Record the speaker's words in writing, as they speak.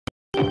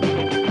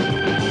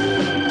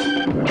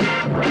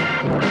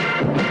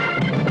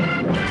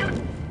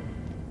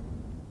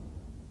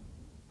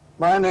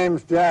My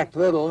name's Jack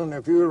Little, and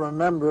if you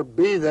remember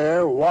Be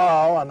There,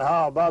 Wow, and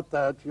How About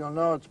That, you'll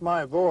know it's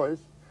my voice.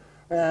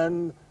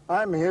 And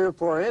I'm here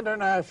for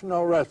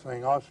international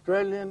wrestling,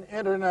 Australian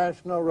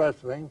international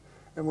wrestling,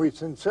 and we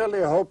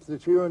sincerely hope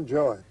that you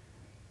enjoy it.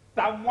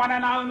 The one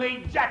and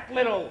only Jack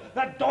Little,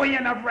 the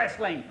doyen of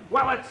wrestling.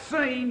 Well, it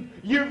seems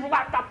you've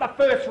lapped up the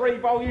first 3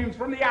 volumes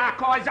from the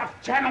archives of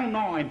Channel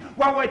 9.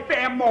 Well, we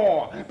found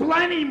more,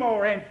 plenty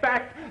more, in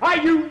fact. Are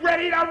you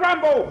ready to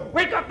rumble?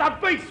 We got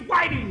the beasts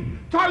waiting.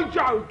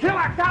 Tojo,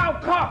 Killer Karl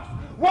Kox,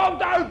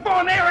 Waldo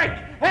von Erich,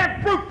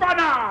 and Brute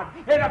Bernard,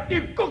 and a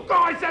few good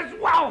guys as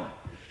well.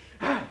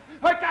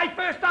 Okay,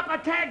 first up, a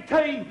tag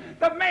team.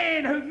 The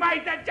man who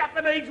made the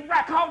Japanese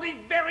rack hold his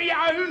very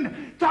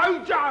own,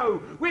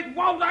 Tojo, with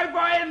Waldo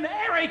and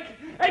Erich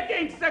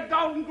against the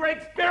Golden Greek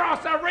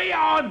Spiros,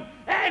 Arion,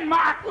 and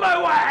Mark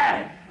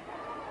Lewin.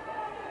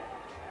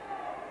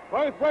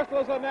 Both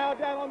wrestlers are now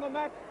down on the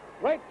mat.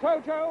 Great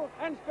Tojo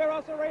and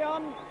Spiros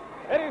Arion.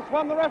 It is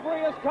when the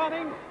referee is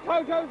counting.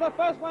 Tojo's the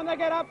first one to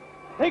get up.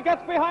 He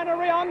gets behind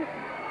Arion.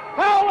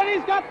 Oh, and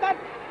he's got that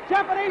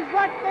Japanese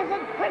rack. There's a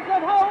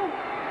intensive hold.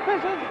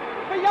 This is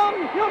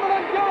beyond human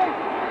endurance.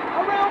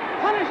 A real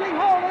punishing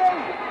hold it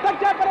is. The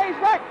Japanese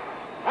rack.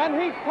 And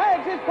he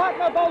tags his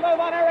partner, Bulldog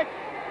von Erich.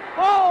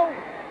 Oh,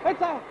 it's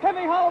a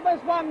heavy hold,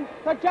 this one.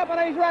 The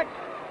Japanese rack.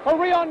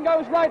 Arion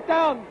goes right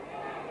down.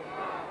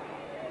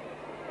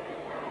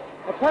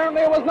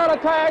 Apparently it was not a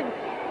tag.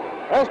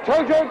 As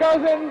Tojo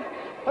goes in,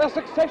 a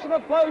succession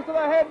of blows to the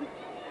head.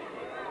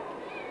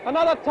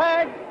 Another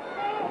tag.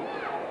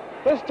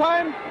 This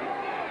time,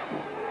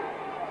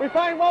 we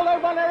find Waldo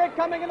von Erich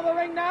coming into the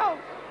ring now.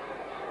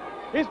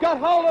 He's got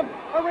hold of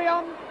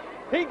Arion.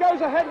 He goes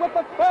ahead with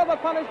the further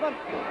punishment.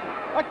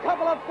 A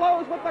couple of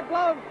blows with the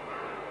glove.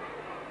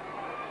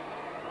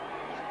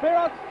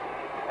 Spiros,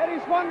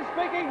 Eddie Swan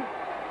speaking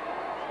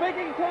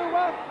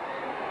to,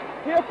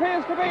 he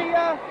appears to be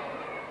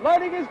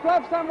loading his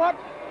glove somewhat.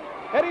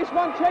 Eddie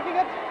Swan checking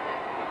it.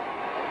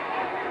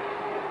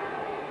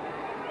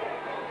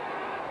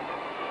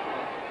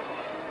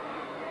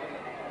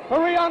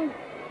 Arion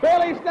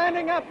barely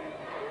standing up,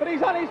 but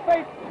he's on his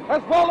feet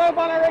as Waldo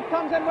von Erich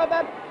comes in with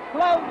that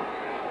glove.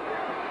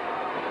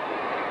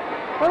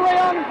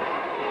 Arion,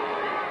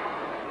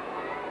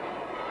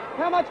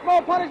 how much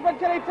more punishment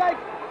can he take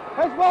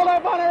as Waldo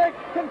von Erich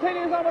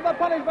continues on with the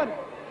punishment?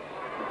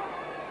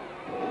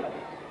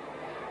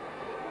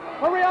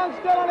 Arion's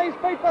still on his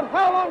feet, but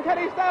how long can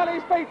he stay on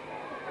his feet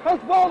as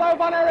Waldo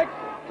von Erich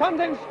comes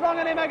in strong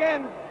on him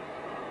again?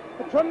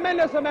 A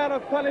tremendous amount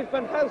of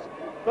punishment has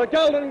the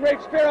Golden Greek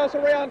Spiros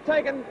Arion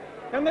taken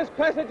in this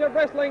passage of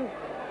wrestling.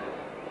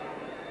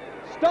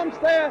 Stumps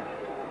there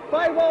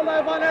by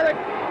Waldo von Erich.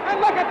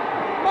 And look at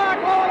Mark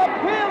Lewin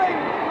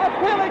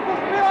appealing to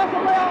Spiros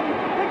Arion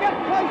to get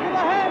close to the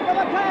hand for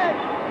the tag.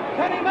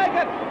 Can he make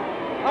it?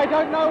 I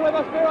don't know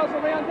whether Spiros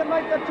Arion can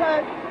make the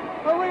tag.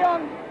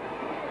 Arion,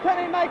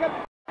 can he make it?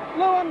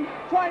 Lewin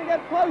trying to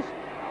get close,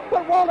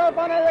 but Waldo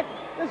von Erich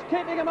is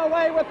keeping him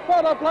away with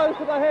further blows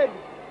to the head.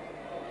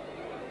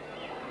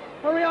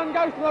 Arion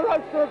goes to the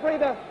ropes for a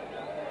breather.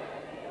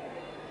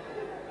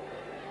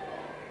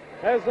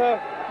 As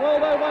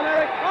Waldo von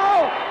Erich,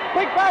 oh,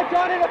 Big Bad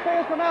John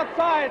interferes from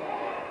outside.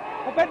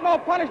 A bit more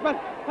punishment,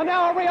 and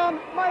now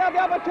Arion might have the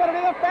opportunity.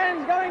 The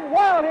fans going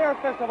wild here at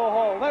Festival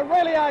Hall. They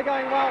really are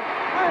going wild.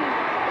 And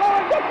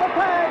Lewin gets the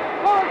tag,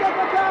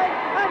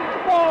 and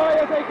boy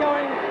is he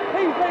going.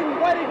 He's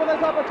been waiting for this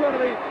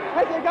opportunity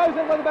as he goes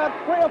in with about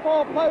 3 or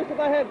 4 blows to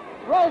the head.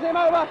 Rolls him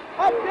over,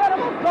 a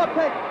beautiful drop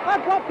kick,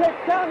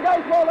 down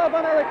goes Waldo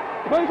von Erich,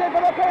 moves in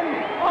for the pin.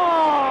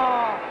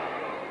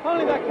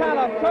 Only the count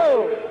of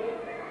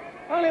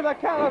 2. Only the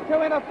count of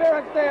 2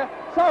 interference there.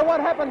 So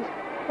what happens?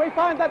 We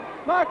find that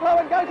Mark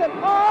Lewin goes in.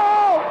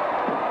 Oh!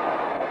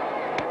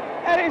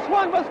 Eddie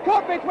Swan was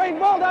caught between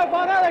Waldo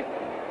von Erich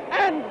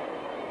and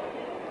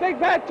Big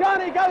Bad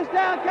Johnny goes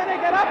down. Can he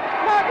get up?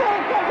 Mark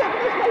Lewin comes in for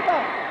the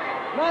sleeper.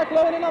 Mark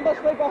Lewin in on the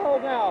sleeper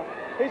hold now.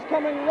 He's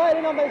coming right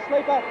in on the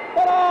sleeper.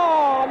 But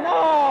oh,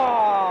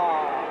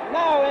 no!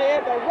 No,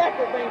 the wreck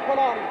has been put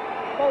on.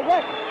 The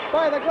wreck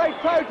by the great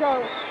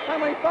Tojo.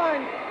 And we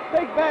find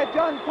Big Bad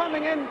John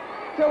coming in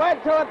to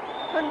add to it.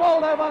 And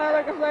Waldo von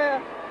Erich is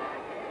there.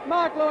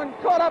 Mark Lewin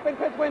caught up in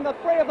between the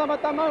 3 of them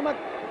at the moment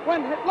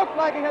when it looked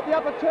like he had the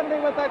opportunity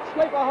with that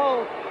sleeper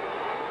hold.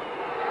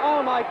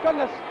 Oh my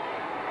goodness.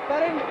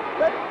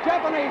 That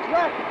Japanese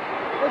rack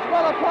is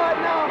well applied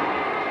now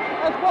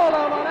as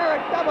Waldo von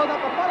Erich doubles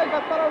up the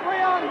punishment, but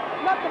Arion,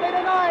 not to be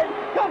denied,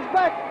 comes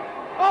back.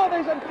 Oh,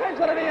 there's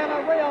intensity in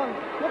Arion.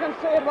 You can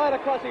see it right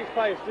across his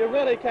face. You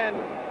really can.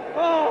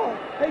 Oh,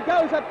 he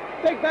goes at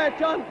Big Bad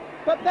John,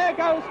 but there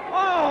goes.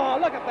 Oh,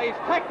 look at these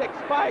tactics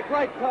by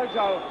great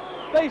Tojo.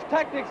 These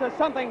tactics are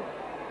something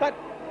that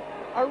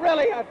are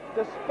really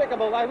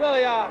despicable. They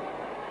really are.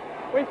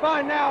 We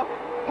find now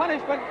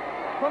punishment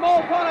from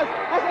all corners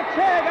as a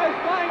chair goes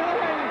flying in the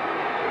ring.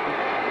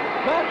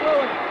 Mark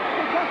Lewin,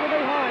 he jumps from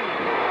behind,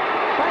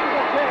 bangs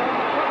the chair on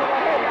the top of the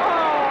head.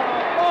 Oh,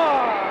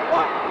 boy,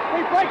 what?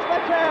 He breaks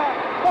the chair.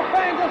 The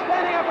fans are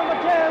standing up on the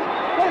chairs.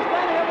 They're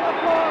standing up on the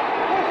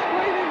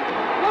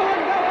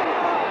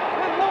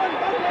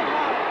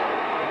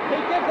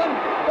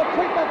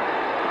treatment.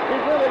 He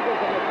really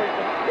gives him the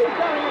treatment. He's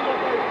going in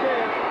with those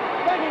chairs,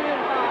 banging in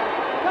hard,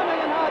 coming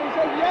in hard. He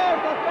says, yes,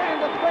 the fans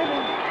are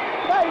screaming.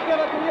 They give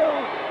it to you.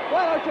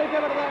 Why don't you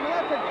give it to them? And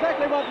that's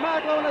exactly what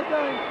Mark Lewin is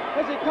doing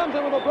as he comes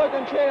in with a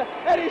broken chair.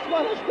 Eddie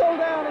Swan is still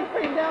down. He's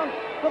been down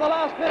for the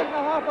last minute and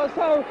a half or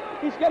so.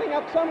 He's getting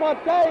up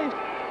somewhat dazed.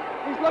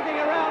 He's looking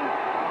around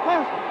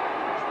past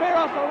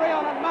Spiros,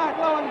 Arion and Mark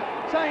Lewin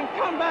saying,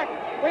 come back.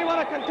 We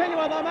want to continue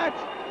with the match.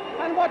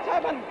 And what's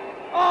happened?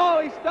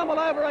 Oh, he stumbled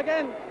over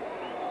again.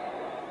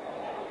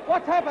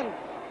 What's happened?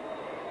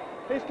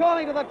 He's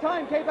calling to the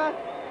timekeeper.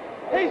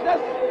 He's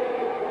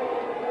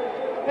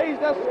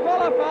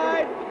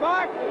disqualified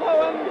Mark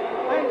Lewin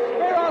and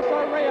Spiros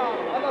Arion,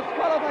 a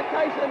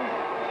disqualification.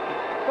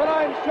 But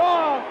I'm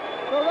sure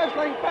the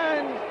wrestling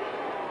fans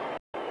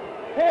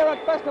here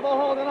at Festival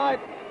Hall tonight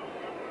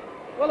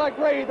will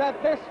agree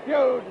that this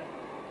feud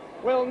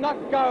will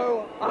not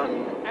go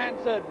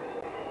unanswered.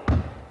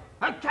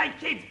 Okay,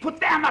 kids, put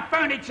down the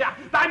furniture.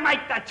 They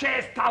make the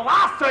chairs to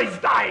last these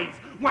days.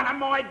 One of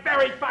my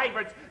very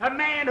favourites, a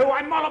man who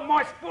I modelled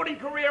my sporting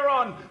career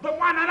on, the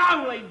one and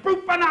only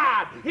Brute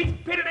Bernard. He's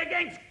pitted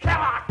against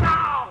Killer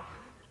Karl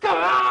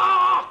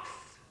Kox.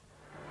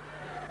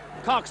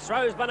 Kox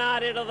throws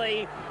Bernard into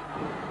the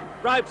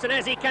ropes, and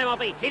as he came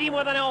off, he hit him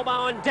with an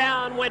elbow, and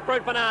down went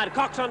Brute Bernard.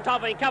 Kox on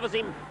top of him, covers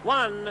him.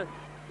 1,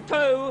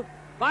 2,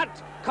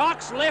 but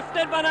Kox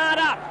lifted Bernard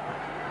up.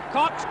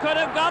 Kox could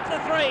have got the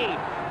 3.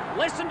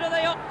 Listen to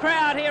the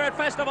crowd here at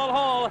Festival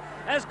Hall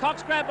as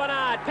Kox grabs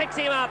Bernard, picks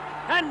him up,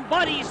 and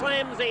body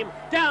slams him.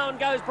 Down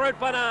goes Brute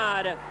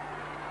Bernard.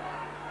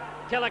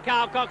 Killer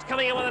Karl Kox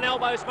coming in with an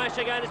elbow smash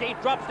again as he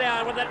drops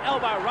down with an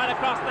elbow right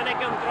across the neck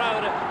and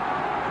throat.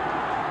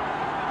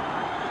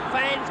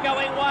 Fans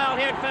going wild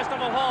here at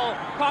Festival Hall.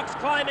 Kox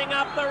climbing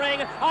up the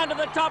ring onto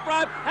the top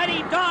rope, and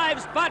he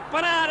dives, but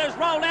Bernard has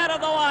rolled out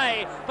of the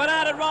way.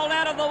 Bernard had rolled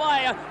out of the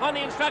way on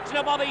the instruction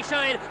of Bobby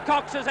Shane.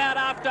 Kox is out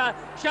after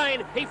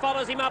Shane. He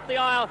follows him up the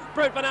aisle.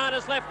 Brute Bernard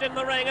is left in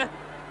the ring,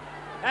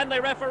 and the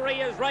referee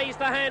has raised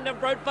the hand of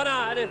Brute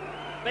Bernard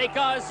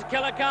because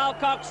Killer Karl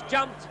Kox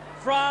jumped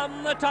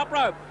from the top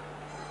rope.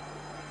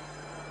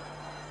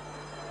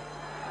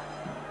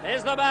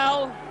 There's the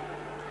bell.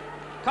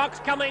 Kox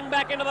coming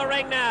back into the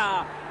ring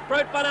now.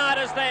 Brute Bernard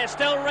is there,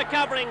 still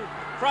recovering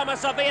from a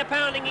severe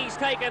pounding he's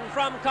taken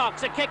from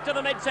Kox. A kick to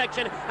the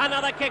midsection,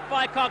 another kick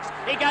by Kox.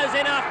 He goes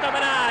in after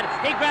Bernard.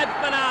 He grabs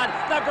Bernard,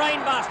 the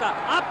brainbuster.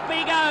 Up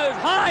he goes,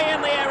 high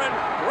in the air, and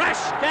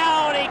crash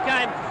down he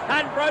came.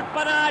 And Brute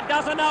Bernard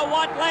doesn't know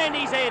what land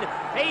he's in.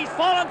 He's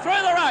fallen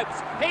through the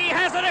ropes. He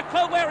hasn't a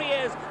clue where he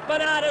is.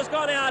 Bernard has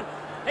gone out.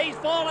 He's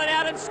fallen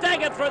out and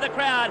staggered through the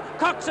crowd.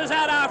 Kox is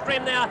out after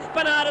him now.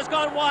 Bernard has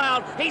gone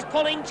wild. He's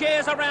pulling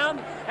chairs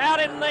around out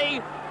in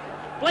the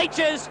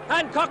bleachers,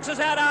 and Kox is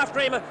out after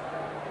him.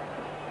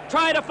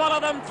 Try to follow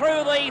them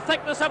through the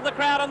thickness of the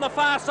crowd on the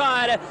far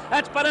side.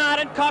 That's Bernard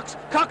and Kox.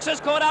 Kox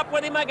has caught up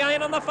with him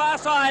again on the far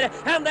side,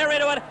 and they're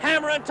into it,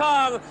 hammer and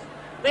tong.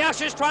 The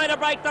ushers trying to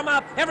break them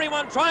up.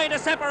 Everyone trying to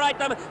separate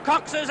them.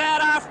 Kox is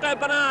out after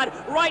Bernard.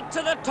 Right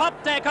to the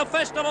top deck of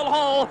Festival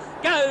Hall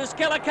goes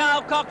Killer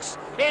Karl Kox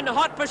in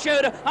hot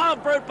pursuit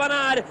of Brute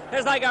Bernard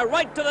as they go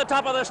right to the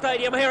top of the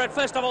stadium here at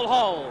Festival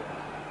Hall.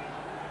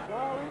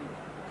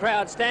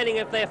 Crowd standing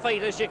at their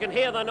feet as you can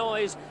hear the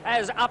noise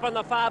as up in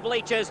the far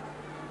bleachers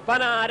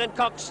Bernard and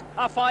Kox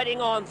are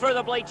fighting on through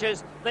the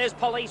bleachers. There's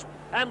police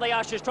and the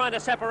ushers trying to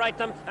separate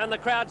them, and the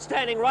crowd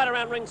standing right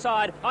around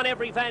ringside on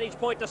every vantage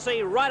point to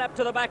see right up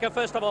to the back of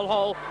Festival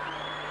Hall.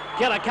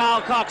 Killer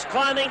Karl Kox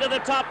climbing to the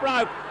top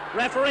rope.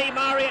 Referee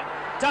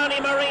Tony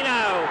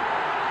Marino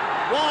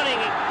warning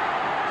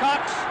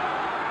Kox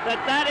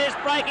that is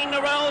breaking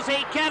the rules.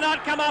 He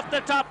cannot come off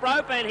the top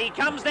rope, and he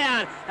comes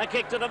down. A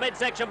kick to the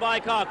midsection by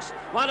Kox.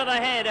 One to the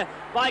head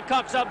by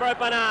Kox of Brute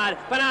Bernard.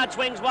 Bernard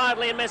swings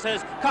wildly and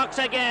misses. Kox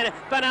again.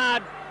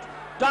 Bernard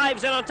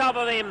dives in on top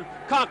of him.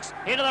 Kox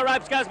into the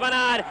ropes goes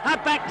Bernard. A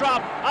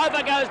backdrop.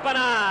 Over goes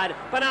Bernard.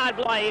 Bernard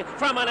play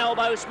from an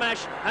elbow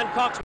smash, and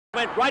Kox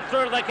went right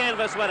through the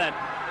canvas with it.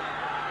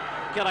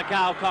 Killer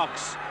Karl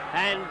Kox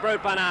and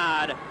Brute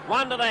Bernard.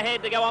 One to the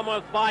head to go on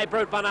with by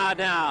Brute Bernard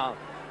now.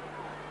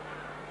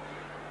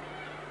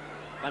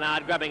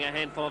 Bernard grabbing a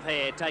handful of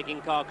hair, taking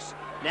Kox.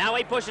 Now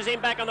he pushes him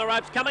back on the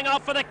ropes, coming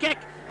off for the kick,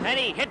 and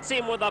he hits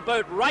him with the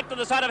boot right to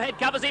the side of the head,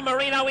 covers him.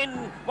 Marino in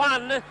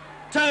 1,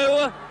 2,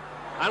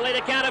 only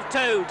the count of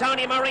 2.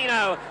 Tony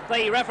Marino,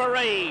 the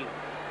referee,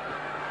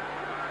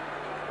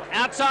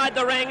 outside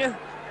the ring,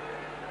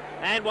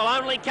 and will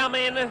only come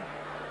in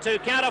to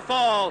count a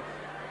fall.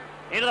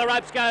 Into the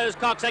ropes goes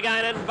Kox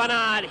again, and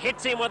Bernard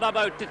hits him with the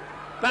boot.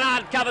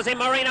 Bernard covers him,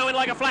 Marino in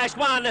like a flash.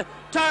 1,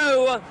 2,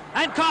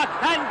 and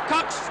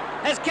Kox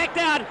has kicked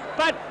out,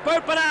 but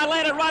Brute Bernard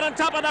landed right on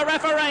top of the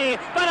referee.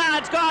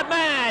 Bernard's gone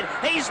mad.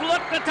 He's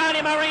looked at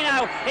Tony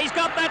Marino. He's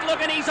got that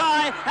look in his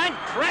eye, and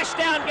crash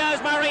down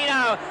goes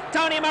Marino.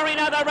 Tony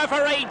Marino, the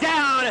referee,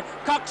 down.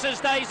 Kox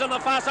stays on the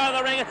far side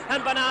of the ring,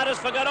 and Bernard has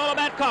forgot all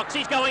about Kox.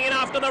 He's going in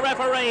after the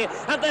referee,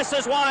 and this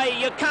is why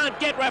you can't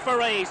get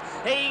referees.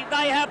 They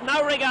have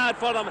no regard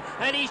for them,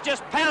 and he's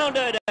just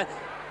pounded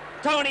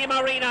Tony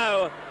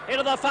Marino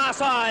into the far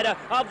side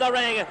of the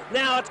ring.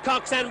 Now it's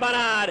Kox and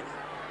Bernard.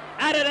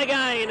 At it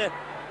again.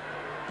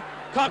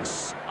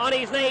 Kox on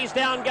his knees,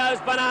 down goes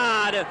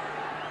Bernard.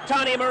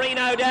 Tony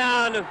Marino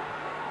down.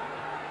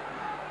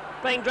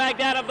 Being dragged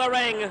out of the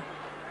ring.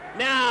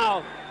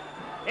 Now,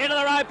 into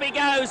the rope he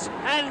goes,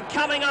 and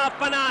coming off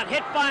Bernard,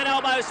 hit by an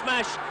elbow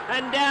smash,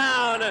 and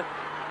down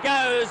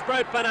goes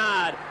Brute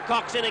Bernard.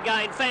 Kox in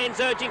again,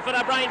 fans urging for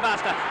the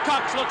brainbuster.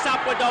 Kox looks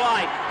upward to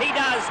light. He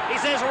does. He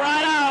says,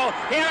 righto,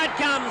 here it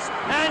comes,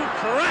 and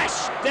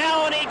crash!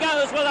 Down he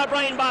goes with a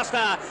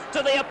brainbuster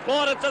to the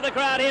applaudance of the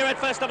crowd here at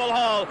Festival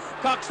Hall.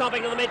 Kox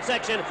stomping to the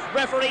midsection.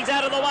 Referee's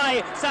out of the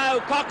way,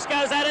 so Kox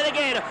goes at it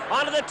again.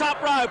 Onto the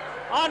top rope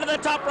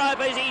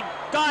as he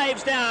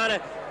dives down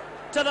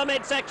to the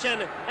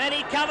midsection, and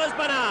he covers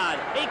Bernard.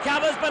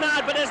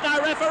 But there's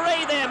no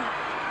referee then.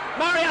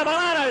 Mario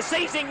Milano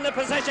seizing the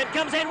position,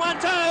 comes in, 1,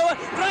 2, 3.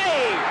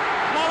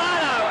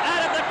 Milano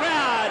out of the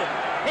crowd.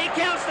 He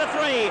counts to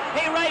 3.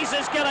 He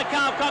raises Killer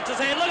Karl Kox's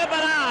hand. Look at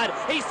Bernard.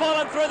 He's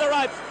fallen through the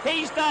ropes.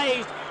 He's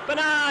dazed.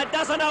 Bernard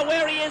doesn't know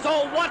where he is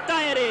or what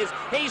day it is.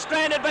 He's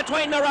stranded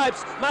between the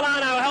ropes.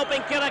 Milano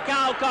helping Killer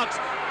Karl Kox.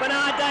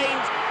 Bernard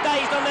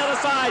dazed on the other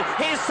side.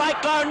 Here's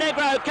Cyclone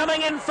Negro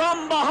coming in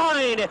from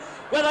behind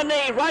with a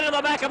knee right in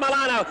the back of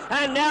Milano.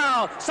 And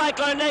now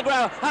Cyclone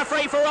Negro, a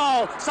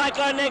free-for-all.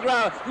 Cyclone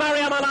Negro,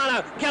 Mario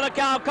Milano, Killer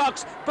Karl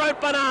Kox, Brute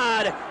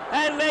Bernard.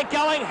 And they're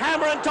going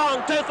hammer and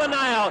tong, tooth and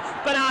nail.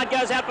 Bernard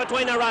goes out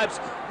between the ropes.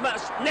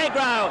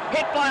 Negro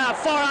hit by a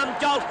forearm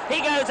jolt.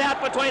 He goes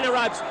out between the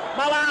ropes.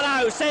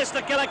 Milano says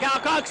to Killer Karl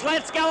Kox,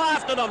 let's go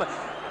after them.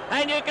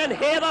 And you can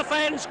hear the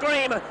fans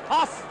scream.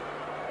 Off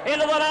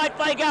into the night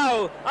they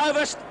go.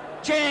 Over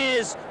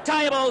chairs,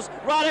 tables,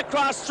 right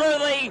across through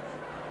the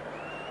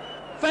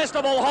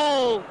Festival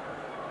Hall.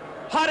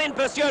 Hot in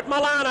pursuit,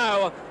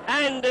 Milano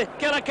and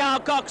Killer Karl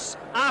Kox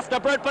after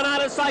Brute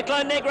Bernard and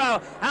Cyclone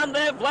Negro. And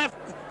they've left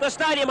the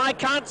stadium. I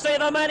can't see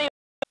them anywhere.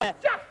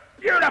 Just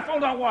beautiful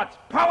to watch.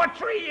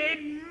 Poetry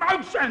in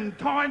motion.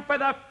 Time for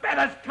the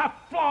feathers to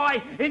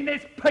fly in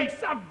this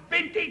piece of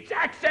vintage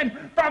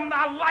action from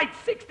the late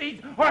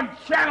 60s on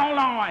Channel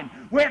 9.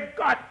 We've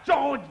got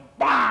George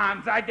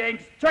Barnes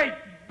against Cheap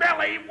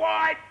Billy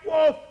White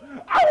Wolf.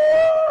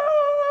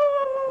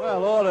 Oh!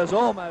 Well, order's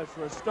almost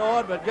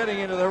restored, but getting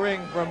into the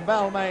ring from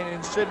Balmain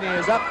in Sydney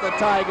is up the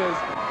Tigers,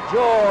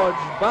 George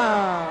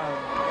Barnes.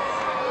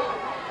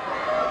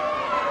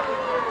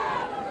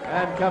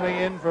 And coming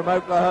in from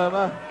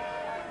Oklahoma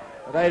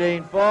at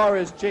 18-4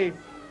 is Chief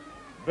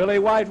Billy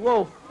White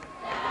Wolf.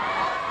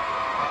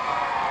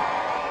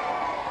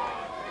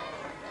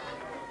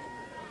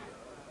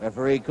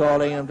 Referee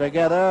calling them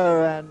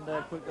together, and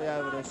quickly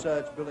over to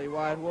search Billy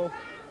White Wolf.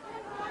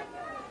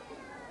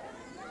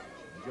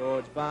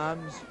 George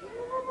Barnes.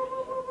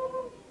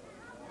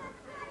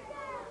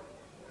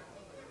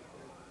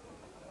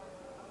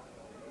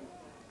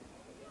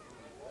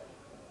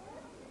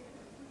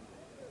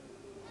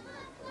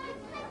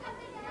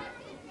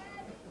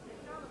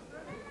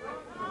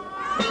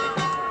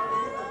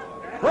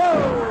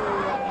 Whoa!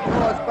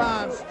 George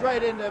Barnes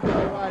straight into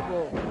Billy White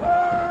Wolf.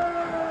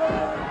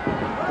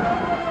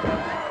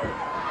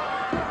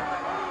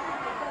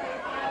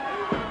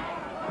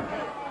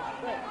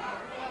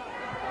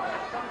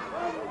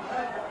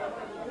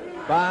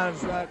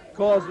 Barnes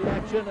caused the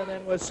action and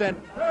then was sent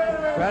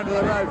round to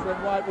the ropes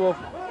from White Wolf.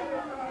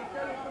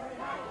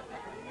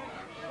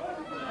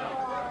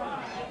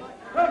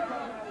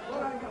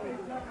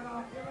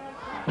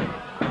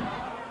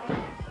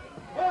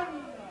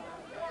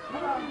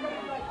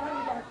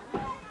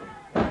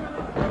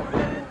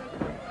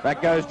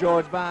 Back goes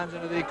George Barnes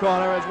into the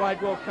corner as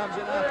White Wolf comes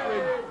in after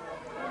him.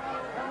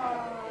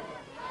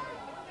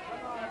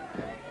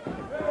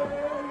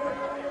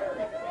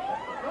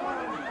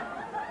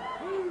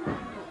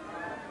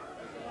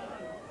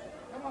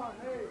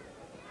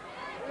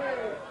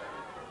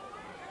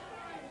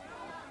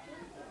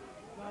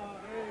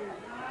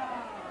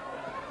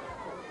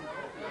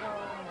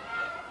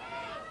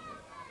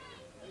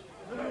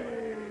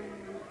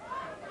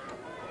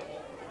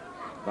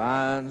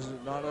 Barnes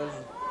not as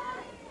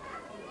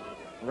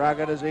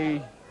rugged as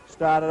he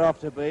started off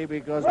to be,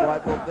 because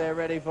White Wolf there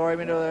ready for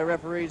him into the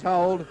referee's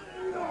hold.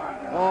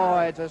 Oh,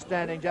 it's a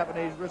standing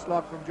Japanese wrist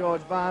lock from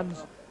George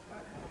Barnes.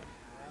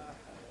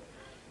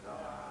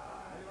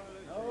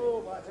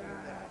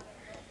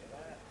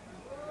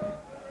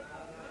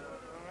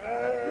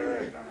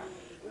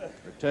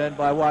 Returned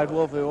by White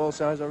Wolf, who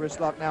also has a wrist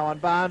lock now on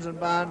Barnes, and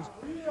Barnes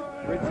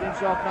rips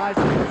himself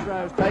nicely,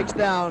 throws, takes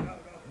down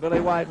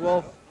Billy White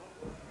Wolf.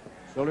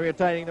 Still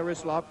retaining the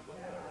wrist lock.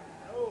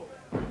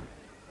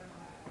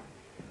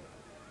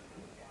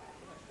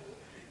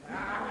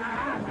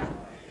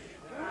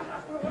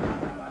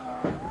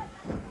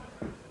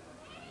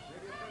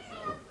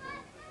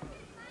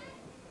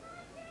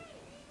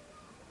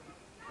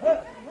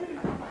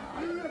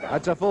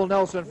 That's a full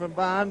Nelson from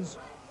Barnes.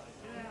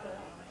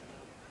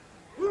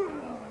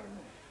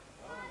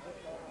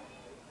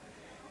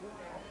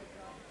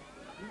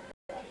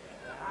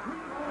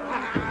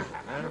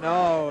 And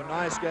no,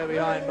 Nice go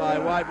behind by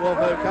White Wolf,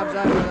 who comes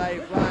over with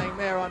a flying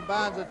mare on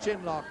Barnes, a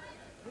chin lock.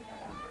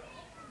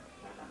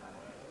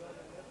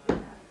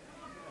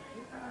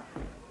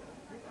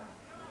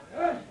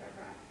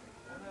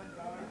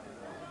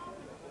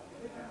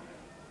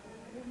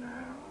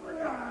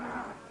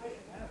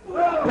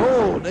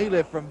 Oh, knee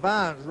lift from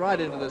Barnes right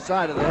into the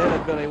side of the head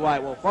of Billy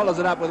White Wolf. Follows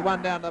it up with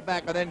one down the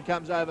back and then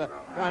comes over,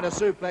 trying to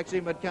suplex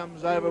him, but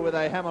comes over with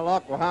a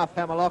hammerlock or half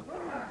hammerlock,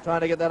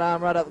 trying to get that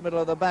arm right up the middle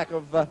of the back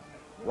of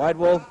White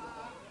Wolf.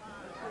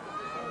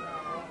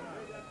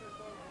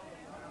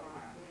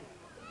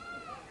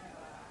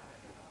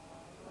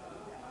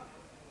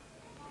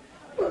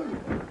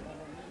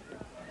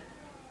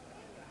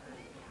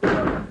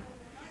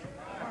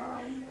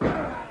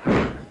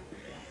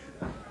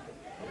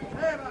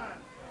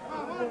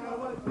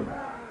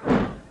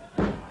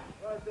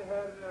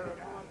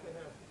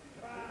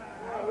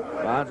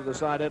 Barnes with the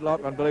side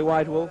headlock on Billy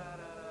White Wolf.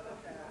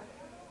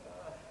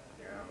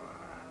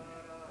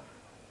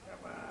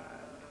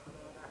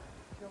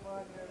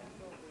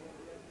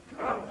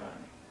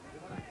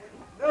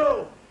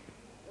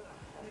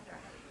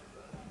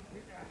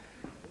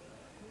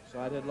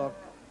 Side headlock.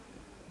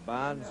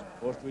 Barnes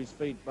forced to his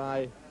feet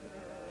by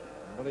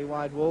Billy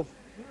White Wolf.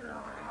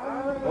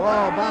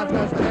 Oh, Barnes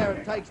goes there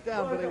and takes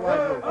down Billy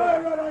White Wolf.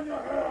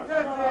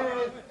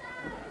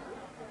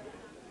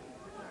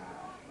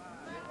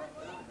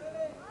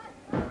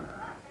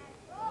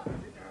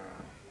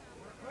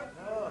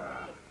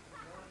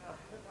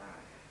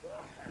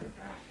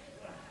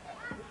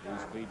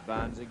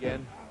 Barnes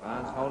again.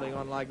 Barnes holding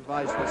on like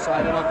vice. The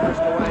side headlock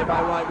pushed away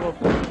by White Wolf.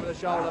 With the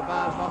shoulder.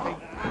 Barnes knocking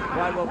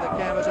White Wolf the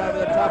canvas over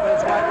the top. And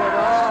it's White Wolf.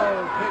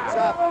 Oh, picks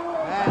up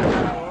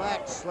and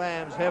black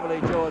slams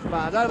heavily George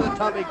Barnes. Over the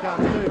top he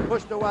comes too.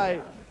 Pushed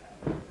away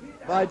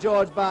by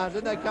George Barnes.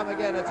 And they come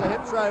again. It's a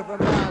hip throw from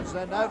Barnes.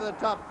 And over the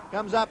top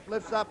comes up,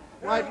 lifts up.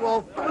 White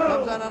Wolf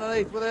comes down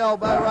underneath with the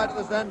elbow right to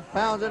the stand.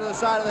 Pounds into the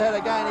side of the head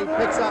again.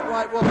 He picks up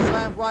White Wolf.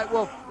 Slams White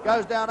Wolf.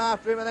 Goes down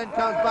after him. And then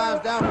comes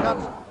Barnes. Down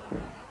comes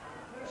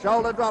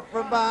shoulder drop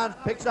from Barnes,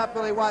 picks up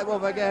Billy White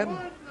Wolf again.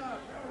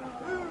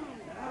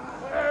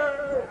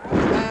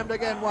 Slammed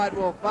again, White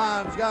Wolf.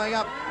 Barnes going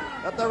up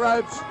at the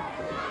ropes.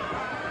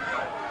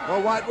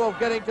 Well, White Wolf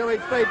getting to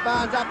his feet.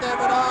 Barnes up there,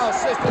 but oh,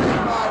 assisted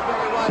in by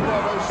Billy White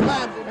Wolf, who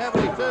slams him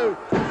heavily. 2,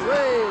 3,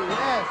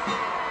 yes.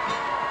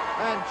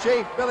 And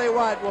Chief Billy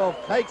White Wolf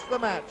takes the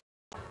match.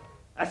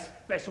 A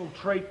special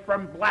treat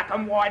from black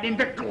and white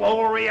into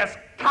glorious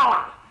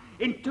colour.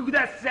 Into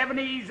the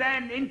 70s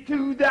and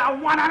into the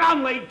one and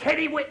only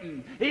Teddy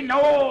Whitten in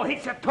all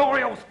his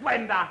sartorial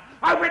splendour.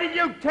 Over to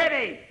you,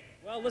 Teddy.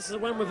 Well, this is the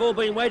one we've all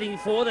been waiting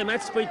for, the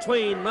match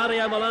between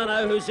Mario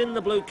Milano, who's in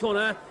the blue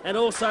corner, and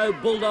also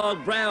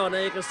Bulldog Brower. Now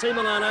you can see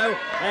Milano,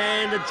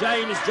 and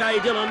James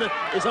J.Dillion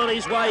is on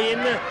his way in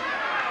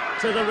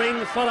to the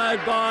ring, followed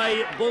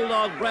by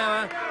Bulldog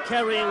Brower,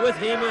 carrying with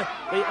him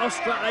the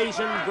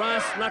Austro-Asian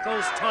Brass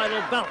Knuckles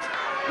title belt.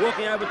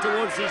 Walking over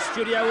towards his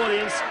studio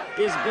audience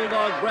is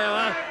Bulldog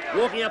Brower,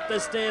 walking up the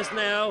stairs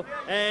now,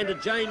 and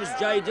James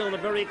J.Dillion, a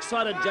very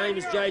excited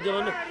James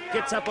J.Dillion,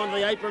 gets up on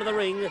the apron of the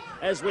ring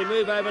as we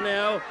move over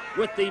now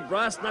with the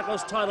Brass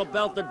Knuckles title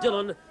belt that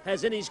Dillon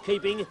has in his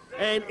keeping,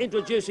 and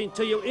introducing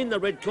to you in the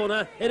red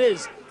corner, it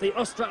is the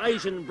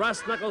Austro-Asian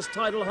Brass Knuckles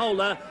title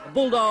holder,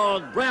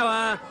 Bulldog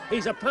Brower.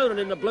 His opponent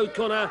in the blue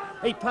corner,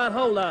 a part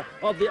holder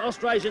of the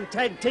Austro-Asian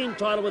tag team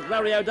title with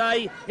Larry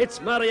O'Day, it's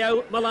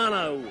Mario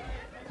Milano.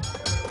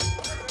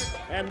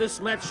 And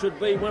this match should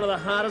be one of the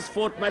hardest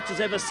fought matches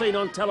ever seen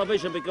on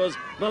television, because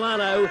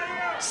Milano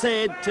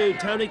said to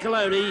Tony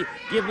Coloni,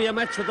 give me a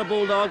match with the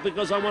Bulldog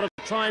because I want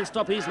to try and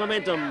stop his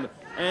momentum.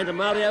 And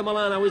Mario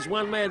Milano is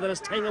one man that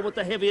has tangled with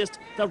the heaviest,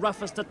 the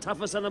roughest, the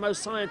toughest and the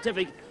most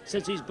scientific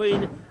since he's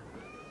been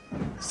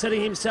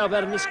setting himself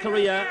out in this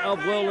career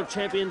of World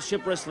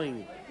Championship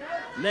Wrestling.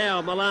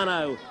 Now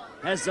Milano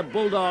has the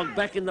Bulldog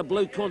back in the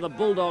blue corner. The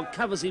Bulldog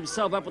covers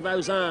himself up with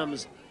those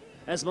arms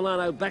as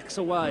Milano backs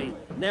away.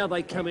 Now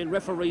they come in,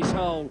 referee's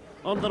hole.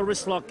 On the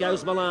wrist lock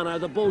goes Milano.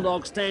 The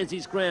Bulldog stands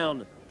his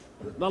ground.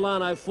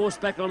 Milano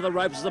forced back onto the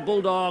ropes as the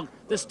Bulldog.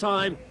 This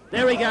time,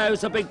 there he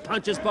goes. The big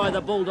punches by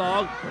the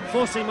Bulldog,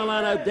 forcing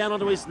Milano down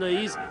onto his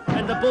knees.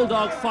 And the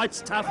Bulldog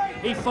fights tough.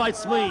 He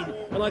fights mean.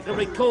 And I can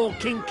recall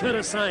King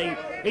Curtis saying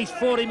he's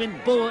fought him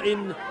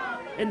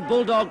in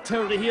Bulldog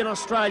territory here in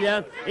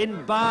Australia,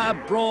 in bar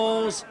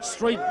brawls,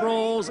 street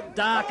brawls,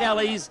 dark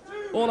alleys,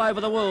 all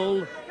over the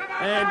world.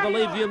 And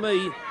believe you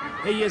me,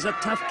 he is a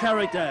tough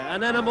character,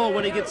 an animal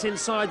when he gets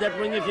inside that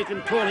ring, if you can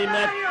call him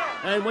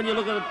that. And when you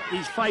look at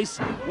his face,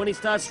 when he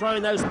starts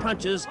throwing those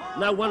punches,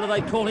 no wonder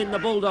they call him the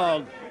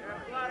Bulldog.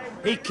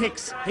 He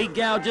kicks, he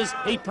gouges,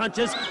 he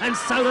punches, and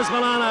so does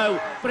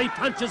Milano. But he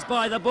punches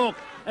by the book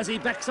as he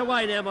backs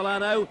away now,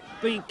 Milano,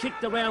 being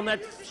kicked around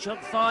that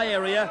thigh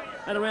area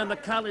and around the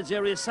cartilage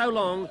area so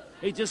long,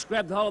 he just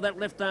grabbed hold of that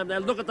left arm. Now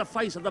look at the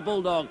face of the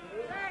Bulldog.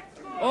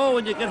 Oh,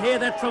 and you can hear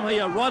that from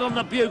here, right on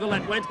the bugle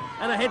that went,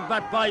 and a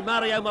headbutt by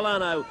Mario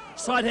Milano.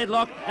 Side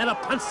headlock and a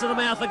punch to the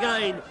mouth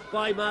again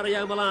by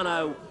Mario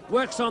Milano.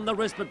 Works on the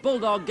wrist, but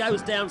Bulldog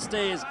goes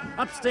downstairs,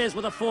 upstairs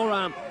with a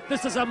forearm.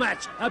 This is a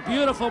match, a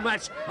beautiful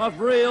match of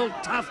real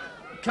tough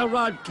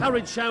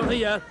courage shown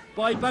here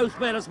by both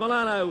men as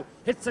Milano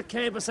hits the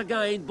canvas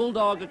again.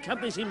 Bulldog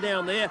accompanies him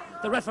down there.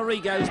 The referee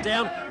goes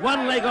down.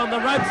 One leg on the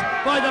ropes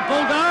by the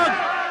Bulldog.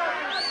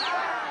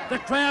 The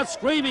crowd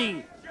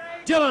screaming.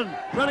 Dillon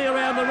running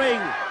around the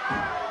ring.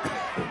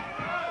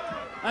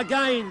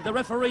 Again, the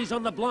referee's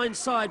on the blind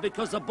side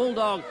because the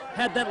Bulldog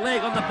had that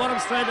leg on the bottom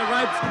strand of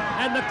ropes,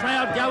 and the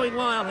crowd going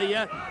wild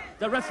here.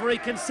 The referee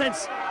can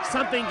sense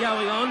something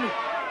going on.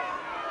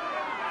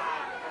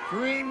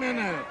 3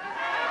 minutes.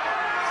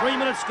 3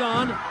 minutes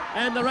gone,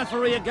 and the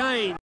referee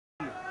again.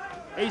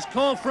 He's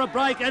called for a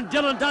break, and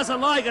Dillon doesn't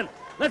like it.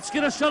 Let's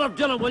get a shot of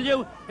Dillon, will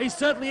you? He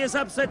certainly is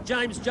upset,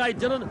 James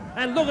J.Dillion,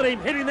 and look at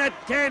him hitting that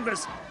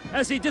canvas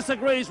as he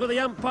disagrees with the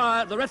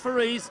umpire, the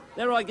referees.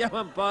 There I go,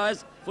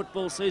 umpires.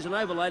 Football season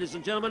over, ladies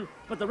and gentlemen.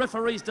 But the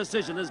referee's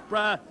decision is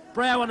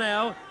Brower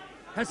now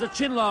has a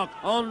chin lock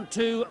on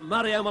to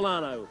Mario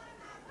Milano.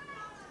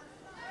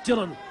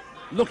 Dillon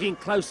looking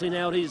closely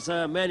now at his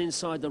man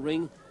inside the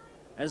ring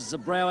as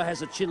Brower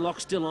has a chin lock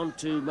still on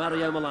to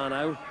Mario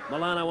Milano.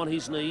 Milano on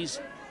his knees,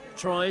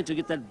 trying to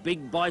get that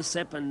big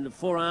bicep and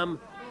forearm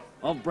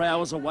of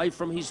Brower's away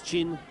from his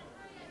chin.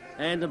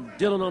 And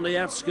Dillon on the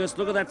outskirts.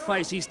 Look at that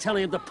face. He's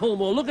telling him to pull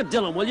more. Look at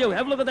Dillon, will you?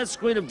 Have a look at that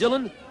screen of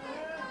Dillon.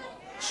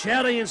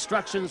 Shouting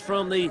instructions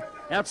from the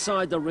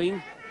outside the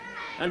ring.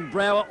 And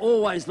Brower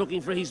always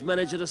looking for his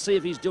manager to see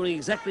if he's doing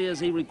exactly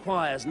as he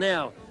requires.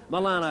 Now,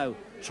 Milano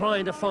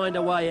trying to find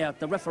a way out.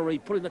 The referee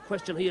putting the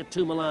question here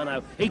to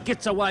Milano. He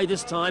gets away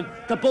this time.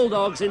 The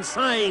Bulldog's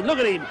insane. Look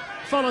at him.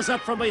 Follows up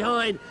from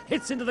behind.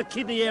 Hits into the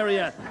kidney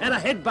area. And a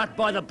headbutt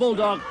by the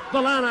Bulldog.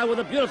 Milano with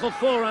a beautiful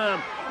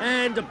forearm.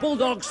 And the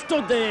Bulldog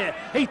stood there.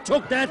 He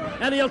took that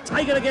and he'll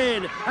take it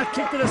again. A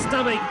kick to the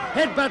stomach.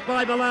 Headbutt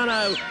by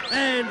Milano.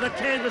 And the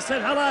canvas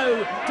said hello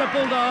to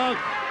Bulldog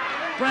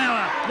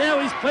Brower. Now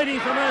he's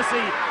pleading for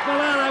mercy.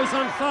 Milano's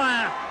on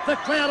fire. The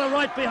crowd are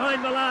right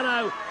behind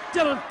Milano.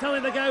 Dillon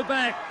telling him to go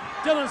back.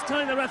 Dillon's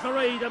telling the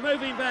referee to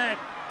move him back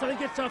till he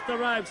gets off the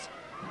ropes.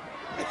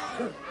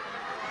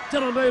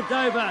 Dillon moved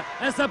over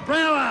as the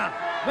Brower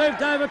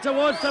moved over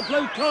towards the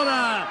blue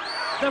corner.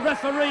 The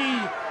referee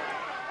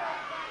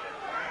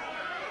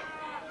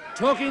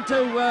talking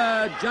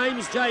to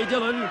James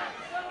J.Dillion.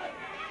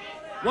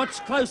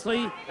 Watch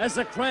closely as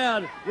the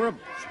crowd were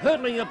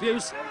hurtling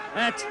abuse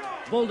at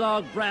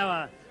Bulldog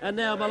Brower. And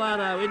now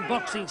Milano in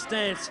boxing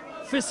stance.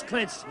 Fists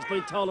clenched. He's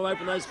been told to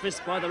open those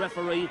fists by the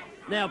referee.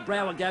 Now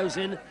Brower goes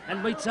in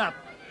and meets up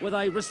with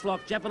a wrist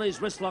lock,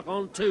 Japanese wrist lock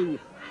on to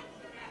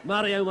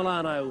Mario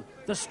Milano.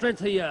 The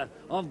strength here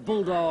of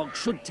Bulldog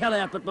should tell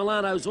out, but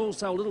Milano's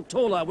also a little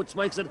taller, which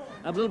makes it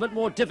a little bit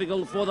more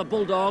difficult for the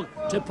Bulldog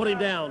to put him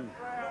down.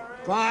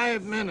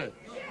 5 minutes.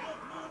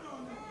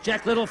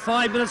 Jack Little,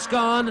 5 minutes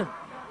gone.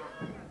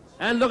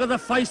 And look at the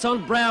face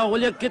on Brower.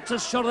 Will you get a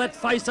shot of that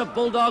face of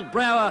Bulldog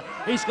Brower?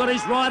 He's got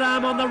his right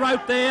arm on the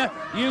rope there,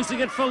 using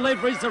it for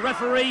leverage. The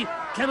referee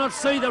cannot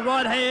see the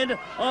right hand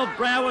of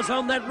Brower's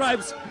on that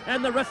ropes,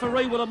 and the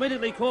referee will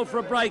immediately call for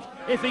a break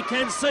if he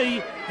can see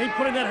him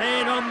putting that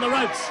hand on the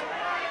ropes.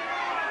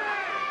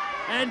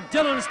 And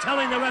Dillon's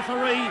telling the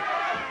referee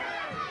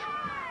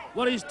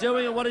what he's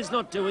doing and what he's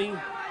not doing.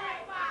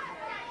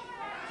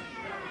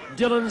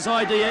 Dillon's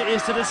idea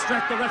is to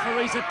distract the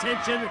referee's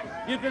attention.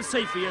 You can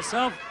see for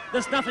yourself.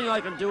 There's nothing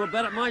I can do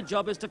about it. My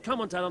job is to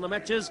commentate on the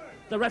matches.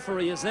 The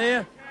referee is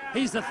there.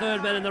 He's the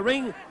third man in the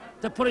ring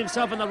to put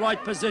himself in the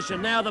right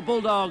position. Now the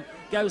Bulldog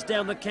goes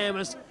down the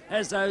canvas,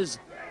 has those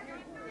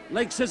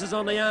leg scissors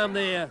on the arm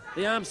there.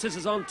 The arm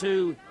scissors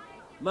onto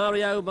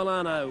Mario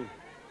Milano.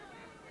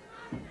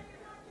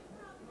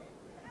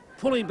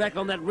 Pulling back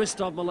on that wrist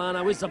of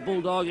Milano is the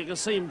Bulldog. You can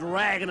see him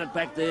dragging it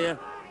back there.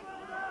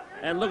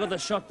 And look at the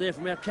shot there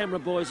from our camera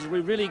boys as we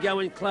really go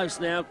in close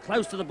now,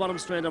 close to the bottom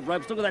strand of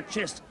ropes. Look at that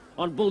chest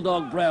on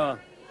Bulldog Brower.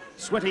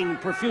 Sweating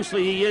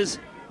profusely he is.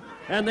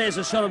 And there's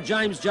a shot of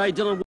James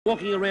J.Dillion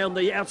walking around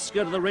the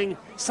outskirt of the ring,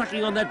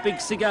 sucking on that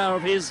big cigar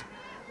of his.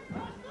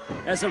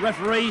 As the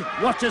referee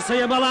watches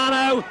here,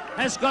 Milano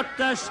has got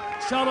the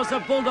shoulders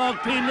of Bulldog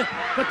pinned,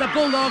 but the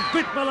Bulldog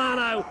bit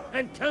Milano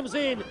and comes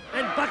in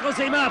and buckles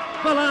him up.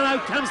 Milano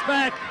comes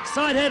back,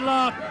 side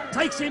headlock,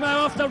 takes him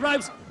off the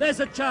ropes. There's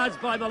a charge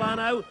by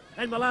Milano,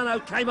 and Milano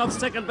came off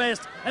second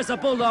best as the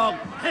Bulldog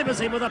hammers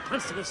him with a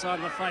punch to the side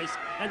of the face.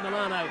 And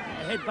Milano,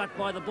 a headbutt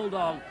by the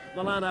Bulldog.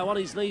 Milano on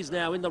his knees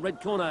now in the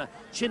red corner,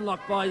 chin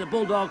locked by the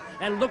Bulldog.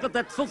 And look at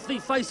that filthy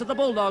face of the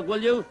Bulldog,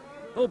 will you?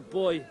 Oh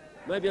boy.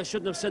 Maybe I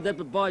shouldn't have said that,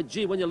 but by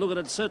gee, when you look at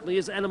it, it certainly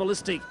is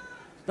animalistic.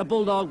 The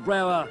Bulldog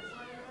Brower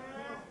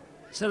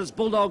said it's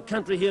Bulldog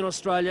country here in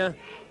Australia.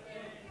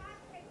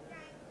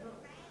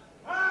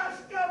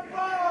 Ask the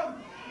bum!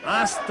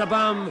 Ask the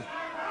bum.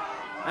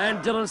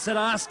 And Dillon said,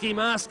 ask him,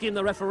 ask him.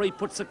 The referee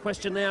puts the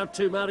question now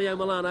to Mario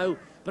Milano,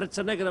 but it's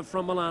a negative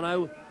from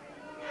Milano.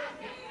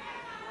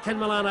 Can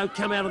Milano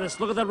come out of this?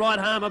 Look at the right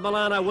arm of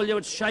Milano, will you?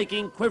 It's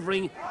shaking,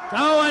 quivering.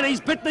 Oh, and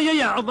he's bit the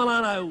ear of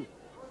Milano.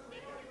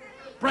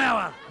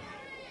 Brower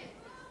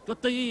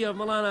got the ear of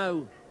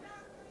Milano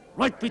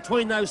right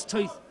between those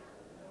teeth.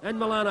 And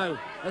Milano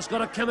has got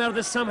to come out of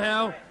this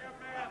somehow.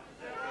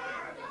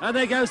 And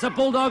there goes the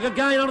Bulldog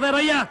again onto that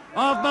ear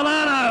of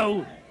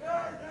Milano.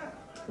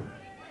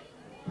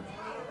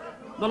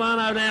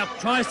 Milano now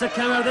tries to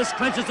come out of this,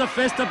 clenches the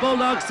fist. The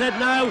Bulldog said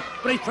no,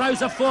 but he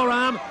throws a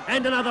forearm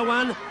and another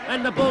one,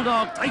 and the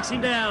Bulldog takes him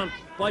down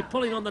by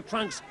pulling on the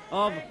trunks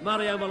of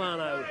Mario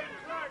Milano.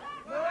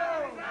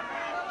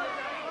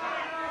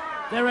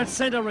 They're at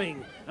centre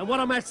ring, and what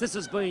a match this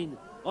has been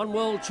on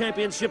World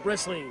Championship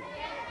Wrestling.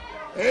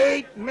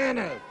 8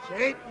 minutes,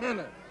 8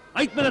 minutes.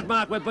 8 minute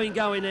mark we've been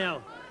going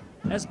now,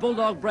 as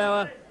Bulldog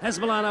Brower has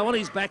Milano on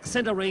his back,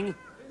 centre ring.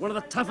 One of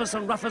the toughest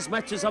and roughest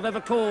matches I've ever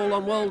called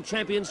on World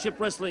Championship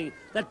Wrestling.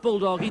 That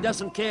Bulldog, he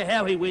doesn't care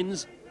how he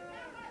wins.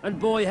 And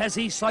boy, has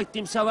he psyched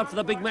himself up for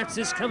the big match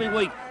this coming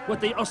week with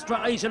the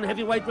Australasian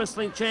heavyweight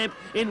wrestling champ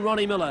in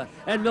Ronnie Miller.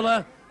 And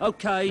Miller,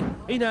 okay,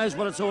 he knows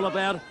what it's all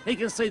about. He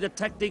can see the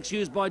tactics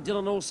used by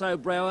Dillon, also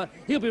Brower.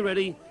 He'll be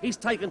ready. He's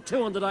taken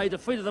 2 on today,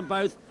 defeated them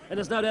both. And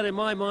there's no doubt in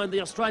my mind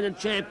the Australian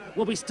champ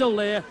will be still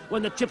there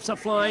when the chips are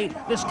flying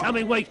this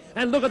coming week.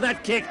 And look at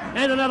that kick,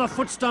 and another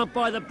foot stomp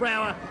by the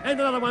Brower, and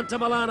another one to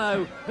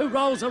Milano, who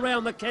rolls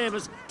around the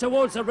canvas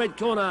towards the red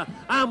corner.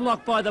 Arm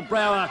locked by the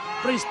Brower,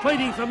 but he's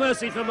pleading for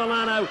mercy for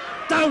Milano.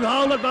 Don't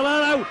hold it,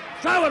 Milano.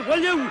 Throw it, will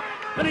you?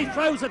 And he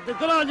throws it.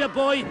 Good on you,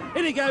 boy.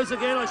 In he goes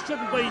again. I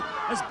shouldn't be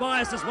as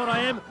biased as what I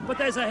am, but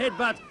there's a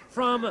headbutt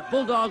from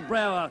Bulldog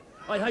Brower.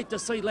 I hate to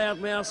see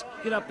Loudmouth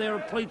get up there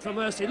and plead for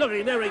mercy. Look at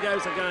him, there he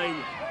goes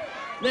again.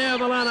 Now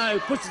Milano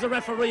pushes the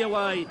referee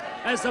away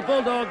as the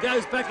Bulldog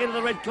goes back into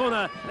the red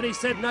corner, and he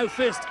said no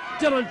fist.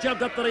 Dillon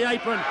jumped up to the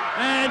apron,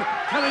 and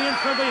coming in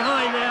from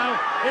behind now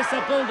is the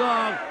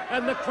Bulldog,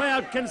 and the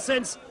crowd can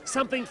sense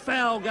something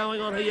foul going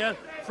on here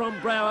from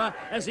Brower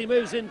as he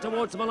moves in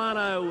towards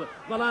Milano.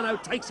 Milano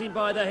takes him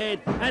by the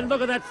head, and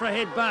look at that for a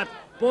headbutt.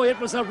 Boy, it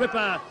was a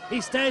ripper. He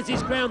stands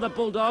his ground, the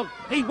Bulldog.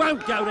 He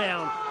won't go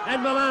down.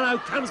 And Milano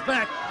comes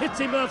back, hits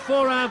him with a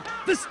forearm.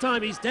 This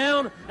time he's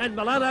down, and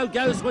Milano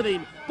goes with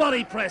him.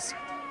 Body press.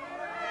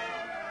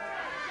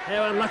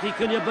 How unlucky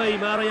can you be,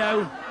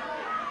 Mario?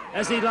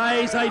 As he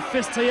lays a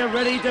fist here,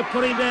 ready to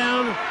put him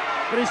down.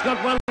 But he's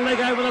got one leg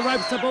over the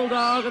ropes to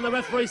Bulldog, and the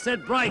referee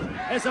said break.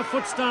 There's a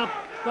foot stomp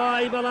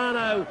by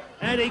Milano,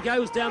 and he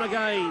goes down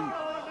again.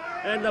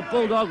 And the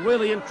Bulldog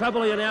really in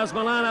trouble here now as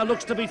Milano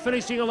looks to be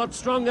finishing a lot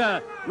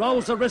stronger.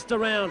 Rolls the wrist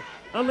around.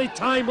 Only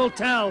time will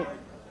tell.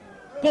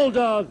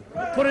 Bulldog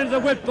put into the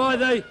whip by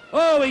the...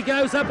 Oh, he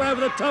goes up over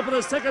the top of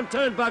the second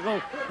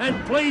turnbuckle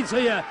and pleads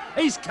here.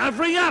 He's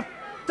covering up.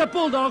 The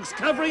Bulldog's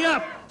covering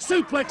up.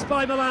 Suplex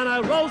by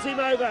Milano. Rolls him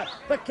over.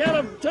 The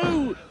count of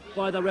 2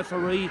 by the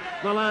referee.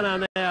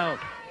 Milano now.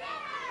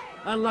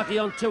 Unlucky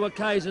on 2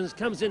 occasions.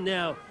 Comes in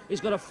now.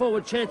 He's got a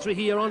forward chancery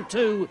here on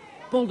 2.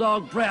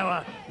 Bulldog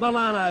Brower,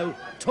 Milano,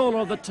 taller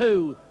of the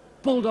 2.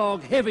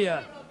 Bulldog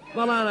heavier.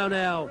 Milano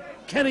now.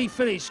 Can he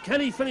finish? Can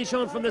he finish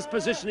on from this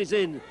position he's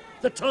in?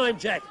 The time,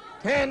 Jack.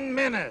 10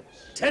 minutes.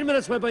 10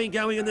 minutes we've been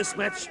going in this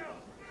match.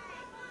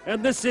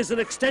 And this is an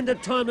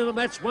extended time limit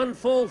match. 1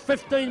 fall,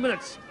 15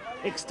 minutes.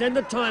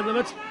 Extended time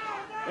limit.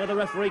 Now the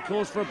referee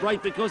calls for a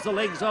break because the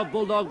legs of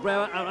Bulldog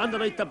Brower are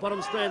underneath the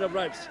bottom strand of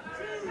ropes.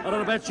 I don't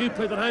know about you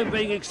people at home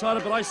being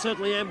excited, but I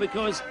certainly am,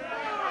 because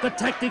the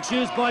tactics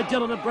used by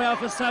Dillon and Brower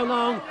for so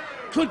long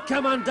could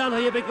come undone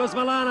here because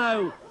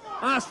Milano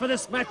asked for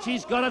this match,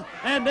 he's got it,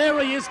 and there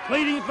he is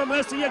pleading for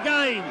mercy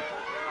again.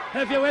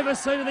 Have you ever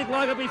seen anything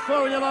like it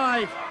before in your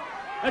life?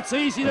 It's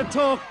easy to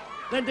talk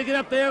than to get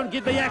up there and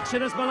give the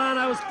action, as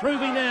Milano is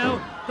proving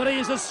now that he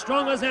is as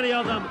strong as any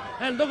of them.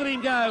 And look at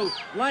him go,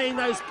 laying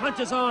those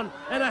punches on,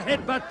 and a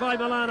headbutt by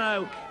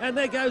Milano. And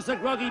there goes the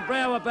groggy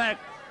Brower back,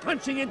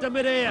 punching into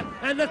midair,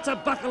 and that's a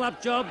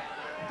buckle-up job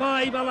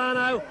by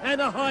Milano, and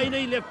a high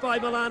knee lift by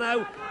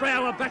Milano.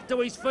 Brower back to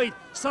his feet,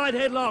 side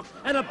headlock,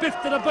 and a biff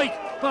to the beak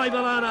by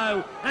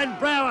Milano. And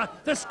Brower,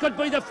 this could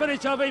be the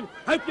finish of him.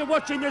 Hope you're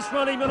watching this,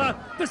 Ronnie Miller.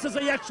 This is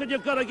the action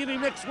you've got to give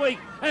him next week,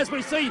 as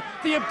we see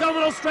the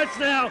abdominal stretch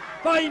now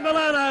by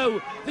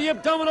Milano. The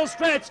abdominal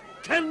stretch.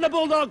 Can the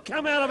Bulldog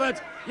come out of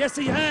it? Yes,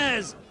 he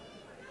has.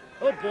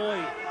 Oh,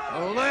 boy.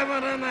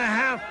 11 and a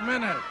half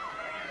minutes.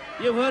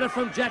 You heard it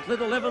from Jack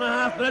Little, 11 and a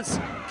half minutes.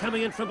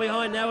 Coming in from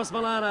behind now is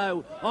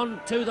Milano. On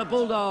to the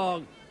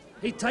Bulldog.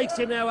 He takes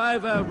him now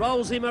over,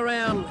 rolls him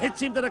around,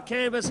 hits him to the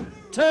canvas.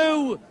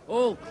 2.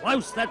 Oh,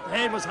 close. That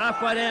hand was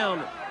halfway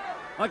down.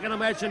 I can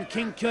imagine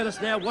King Curtis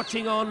now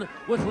watching on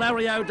with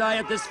Larry O'Day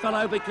at this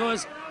fellow,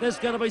 because there's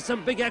going to be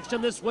some big action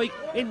this week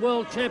in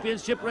World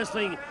Championship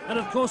Wrestling. And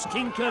of course,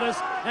 King Curtis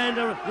and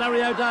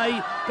Larry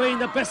O'Day, being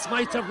the best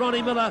mates of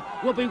Ronnie Miller,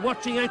 will be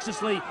watching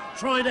anxiously,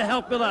 trying to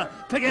help Miller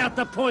pick out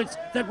the points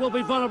that will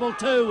be vulnerable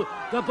to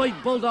the big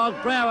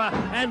Bulldog Brower.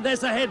 And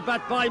there's a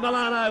headbutt by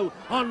Milano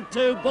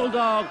onto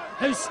Bulldog,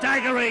 who's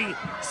staggering.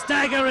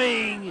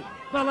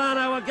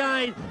 Milano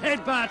again,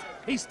 headbutt.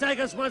 He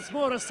staggers once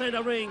more to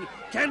centre ring.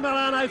 Can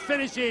Milano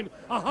finish him?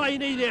 A high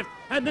knee lift,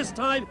 and this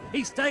time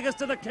he staggers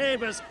to the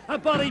canvas. A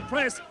body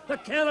press, the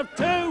count of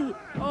 2.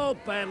 Oh,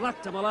 bad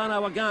luck to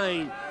Milano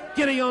again.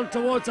 Getting on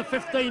towards the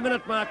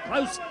 15-minute mark.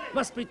 Close,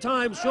 must be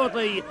timed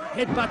shortly.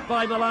 Headbutt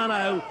by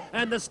Milano,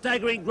 and the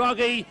staggering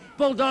groggy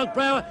Bulldog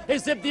Brower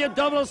is at the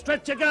abdominal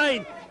stretch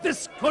again.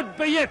 This could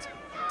be it.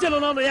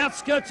 Dillon on the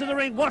outskirts of the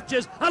ring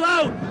watches.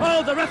 Hello!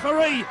 Oh, the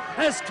referee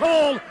has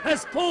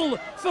pulled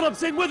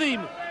Phillips in with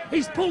him.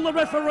 He's pulled the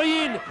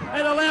referee in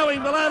and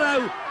allowing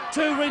Milano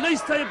to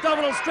release the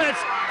abdominal stretch.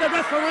 The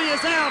referee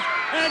is out,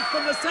 and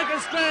from the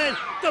second strand,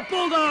 the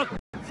Bulldog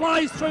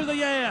flies through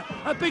the air.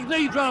 A big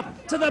knee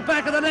drop to the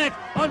back of the neck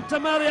onto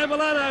Mario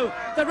Milano.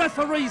 The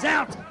referee's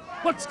out.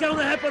 What's going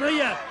to happen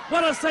here?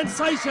 What a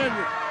sensation.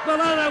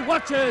 Milano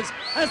watches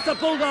as the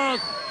Bulldog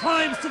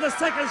climbs to the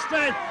second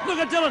strand. Look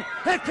at Dillon.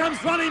 Here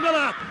comes Ronnie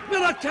Miller.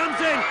 Miller comes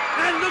in,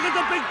 and look at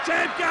the big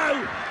champ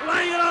go.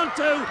 Laying it on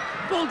to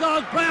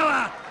Bulldog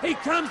Brower. He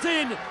comes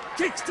in,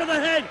 kicks to the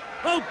head.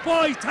 Oh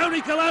boy,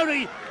 Tony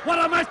Coloni. What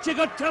a match you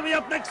got coming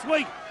up next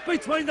week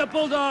between the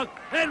Bulldog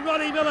and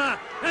Ronnie Miller.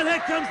 And here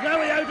comes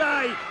Larry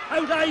O'Day.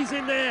 O'Day's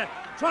in there,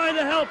 trying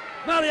to help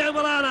Mario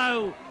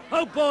Milano.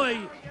 Oh boy.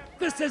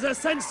 This is a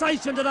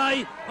sensation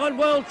today on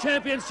World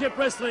Championship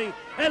Wrestling.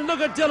 And look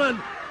at Dillon.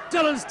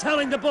 Dillon's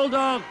telling the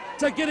Bulldog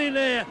to get in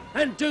there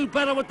and do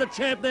battle with the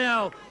champ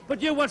now.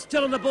 But you watch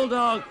Dillon the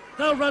Bulldog.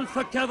 They'll run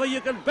for cover.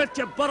 You can bet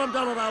your bottom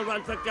dollar they'll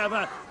run for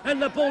cover.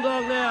 And the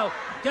Bulldog now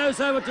goes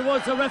over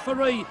towards the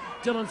referee.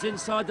 Dillon's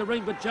inside the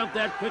ring but jumped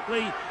out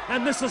quickly.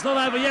 And this is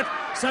not over yet.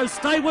 So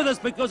stay with us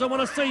because I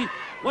want to see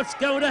what's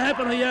going to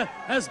happen here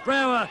as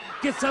Brower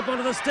gets up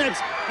onto the steps.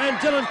 And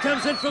Dillon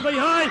comes in from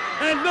behind.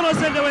 And Miller's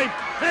into him.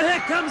 And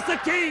here comes the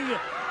King.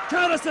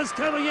 Curtis is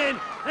coming in.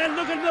 And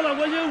look at Miller,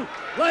 will you?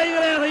 Laying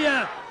it out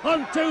here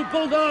onto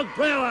Bulldog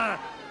Brower.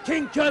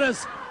 King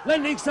Curtis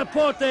lending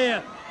support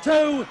there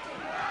to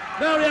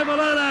Mario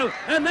Milano.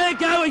 And there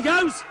he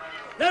goes.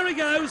 There he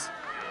goes.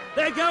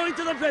 They're going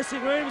to the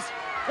dressing rooms.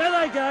 There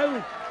they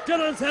go.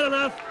 Dillon's had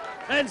enough.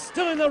 And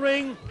still in the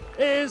ring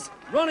is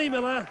Ronnie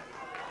Miller,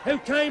 who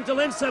came to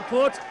lend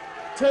support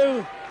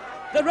to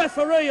the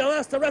referee. I'll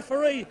ask the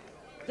referee.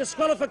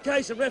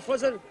 Disqualification, ref,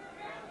 was it?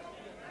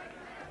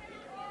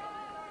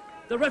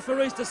 The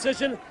referee's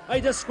decision, a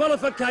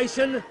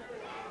disqualification.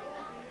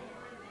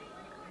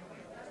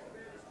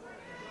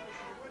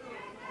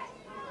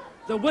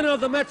 The winner of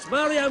the match,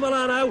 Mario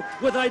Milano,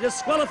 with a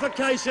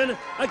disqualification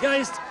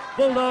against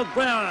Bulldog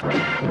Brower.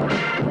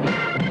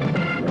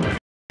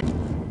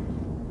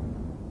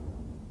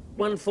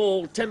 One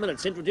for 10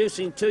 minutes.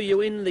 Introducing to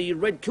you in the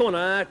red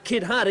corner,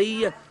 Kid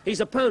Hardy. His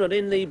opponent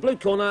in the blue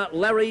corner,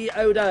 Larry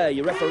O'Day.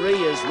 Your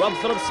referee is Rob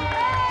Phillips.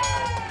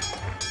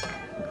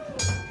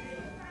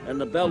 And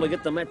the bell to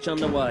get the match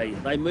underway.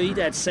 They meet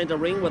at centre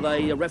ring with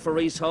a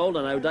referee's hold,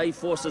 and O'Day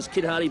forces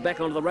Kid Hardy back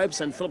onto the ropes,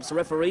 and Phillips, the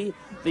referee,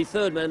 the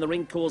third man in the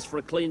ring, calls for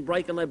a clean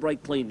break, and they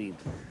break cleanly.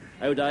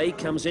 O'Day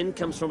comes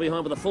from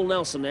behind with a full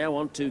Nelson now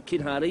onto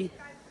Kid Hardy.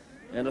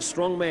 And a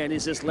strong man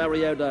is this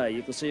Larry O'Day.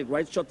 You can see a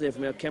great shot there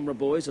from our camera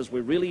boys as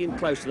we're really in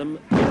close to them.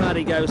 Kid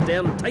Hardy goes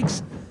down and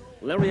takes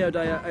Larry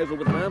O'Day over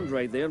with an arm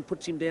drag there and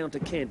puts him down to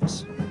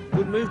canvas.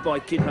 Good move by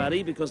Kid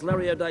Hardy because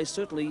Larry O'Day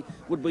certainly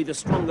would be the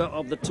stronger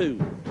of the two.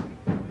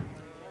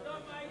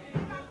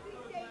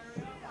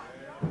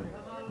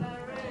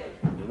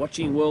 You're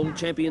watching World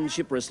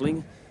Championship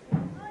Wrestling,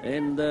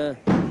 and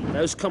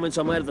those comments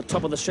I made at the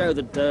top of the show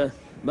that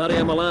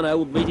Mario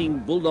Milano meeting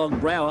Bulldog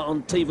Brower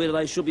on TV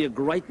today should be a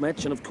great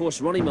match. And, of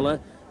course, Ronnie Miller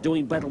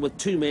doing battle with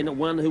two men,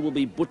 one who will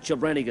be Butcher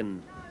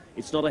Brannigan.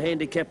 It's not a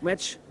handicap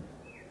match.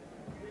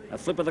 A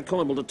flip of the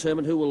coin will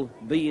determine who will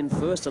be in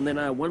first, and then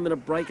a 1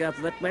 minute break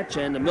after that match.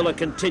 And Miller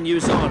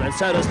continues on, and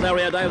so does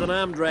Larry O'Day with an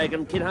arm drag,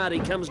 and Kid Hardy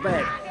comes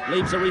back,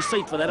 leaves a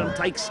receipt for that and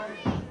takes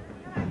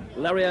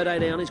Larry O'Day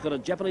down. He's got a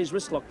Japanese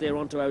wrist lock there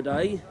onto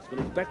O'Day. He's got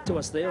it back to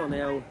us there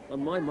on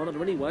my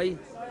monitor anyway.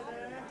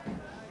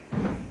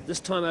 This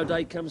time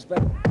O'Day comes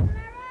back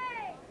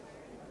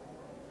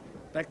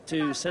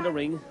to centre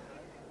ring.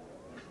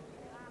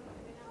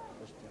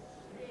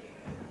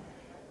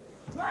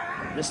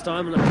 This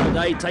time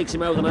O'Day takes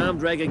him over with an arm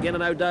drag again,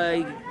 and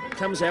O'Day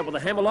comes out with a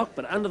hammerlock,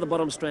 but under the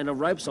bottom strand of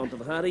ropes onto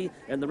the Hardy,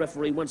 and the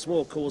referee once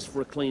more calls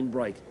for a clean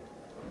break.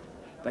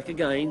 Back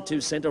again to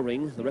centre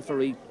ring. The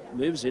referee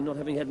moves in, not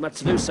having had much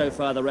to do so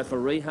far, the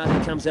referee.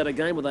 Hardy comes out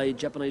again with a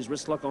Japanese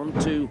wrist lock on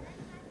to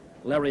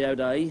Larry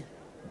O'Day.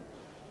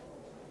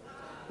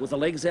 With the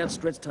legs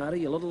outstretched,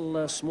 Hardy, a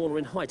little smaller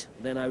in height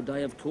than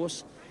O'Day, of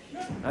course.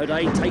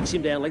 O'Day takes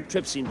him down, leg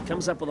trips him,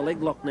 comes up with a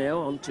leg lock now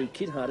onto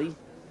Kid Hardy.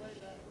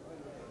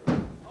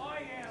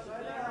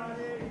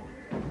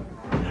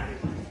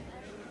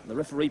 The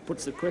referee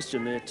puts the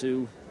question there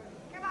to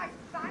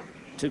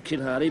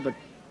Kid Hardy, but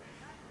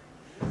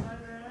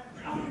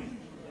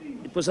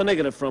it was a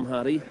negative from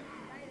Hardy.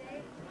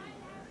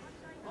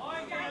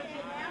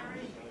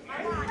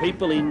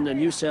 people in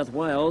New South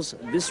Wales,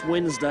 this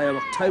Wednesday on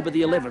October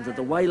the 11th at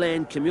the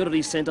Wayland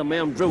Community Centre,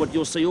 Mount Druitt,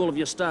 you'll see all of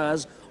your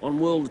stars on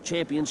World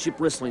Championship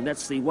Wrestling.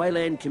 That's the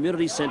Wayland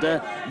Community Centre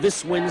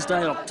this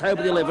Wednesday,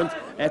 October the 11th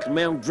at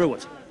Mount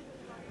Druitt.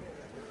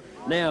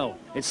 Now,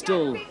 it's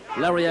still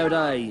Larry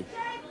O'Day.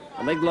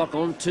 A leg lock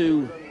on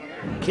to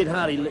Kid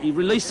Hardy. He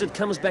releases it,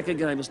 comes back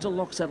again, but still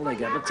locks that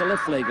leg up. It's a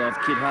left leg of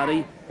Kid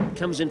Hardy.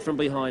 Comes in from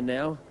behind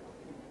now.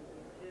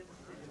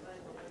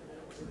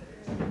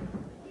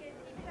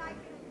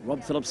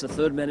 Rob Phillips, the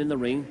third man in the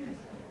ring,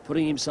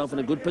 putting himself in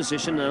a good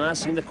position and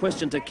asking the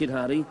question to Kid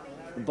Hardy.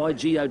 By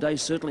G, O'Day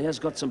certainly has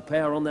got some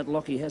power on that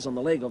lock he has on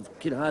the leg of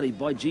Kid Hardy.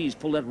 By G, he's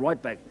pulled that right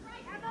back.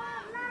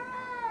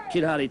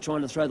 Kid Hardy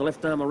trying to throw the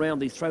left arm around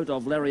the throat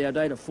of Larry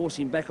O'Day to force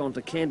him back onto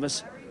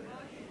canvas.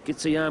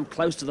 Gets the arm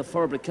close to the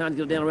forehead, but can't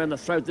get it down around the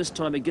throat. This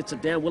time he gets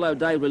it down. Will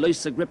O'Day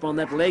release the grip on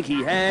that leg?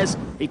 He has.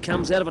 He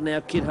comes out of it now,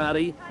 Kid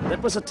Hardy.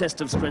 That was a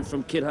test of strength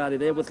from Kid Hardy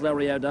there with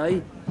Larry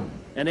O'Day.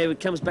 And now he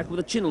comes back with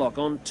a chin lock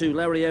on to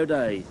Larry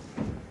O'Day.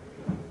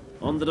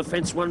 On the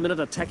defence 1 minute,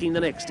 attacking the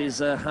next is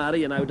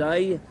Hardy, and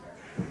O'Day,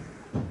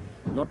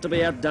 not to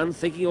be outdone,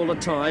 thinking all the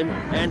time,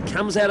 and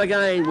comes out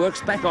again,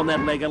 works back on that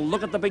leg. And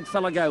look at the big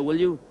fella go, will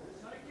you?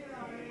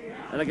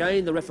 And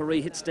again, the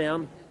referee hits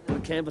down to the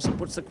canvas and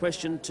puts the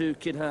question to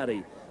Kid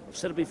Hardy. I've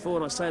said it before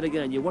and I say it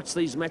again. You watch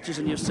these matches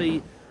and you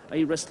see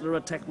a wrestler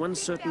attack one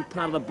certain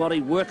part of the body,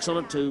 works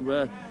on it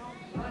to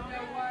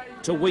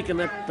weaken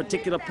that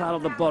particular part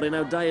of the body. And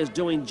O'Day is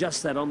doing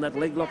just that on that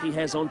leg lock he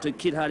has on to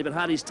Kid Hardy. But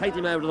Hardy's taken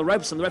him over to the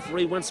ropes, and the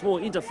referee once more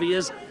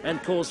interferes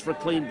and calls for a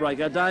clean break.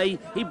 O'Day,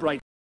 he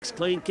breaks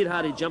clean. Kid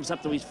Hardy jumps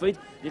up to his feet.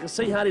 You can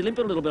see Hardy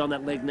limping a little bit on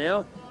that leg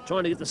now,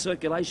 trying to get the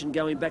circulation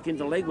going back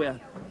into the leg where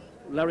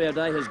Larry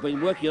O'Day has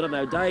been working on it.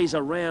 O'Day's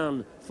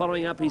around,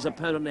 following up his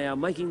opponent now,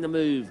 making the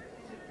move.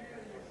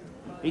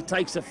 He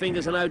takes the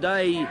fingers, and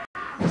O'Day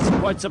is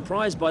quite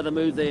surprised by the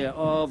move there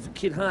of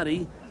Kid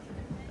Hardy.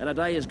 And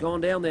O'Day has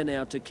gone down there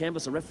now to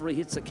canvas. The referee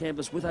hits the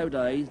canvas with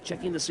O'Day,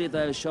 checking to see if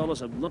those shoulders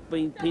have not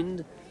been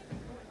pinned.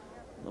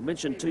 I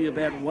mentioned to you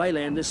about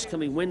Wayland this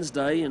coming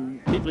Wednesday,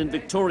 and people in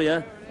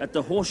Victoria at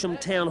the Horsham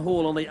Town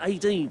Hall on the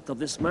 18th of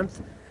this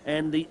month,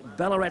 and the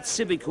Ballarat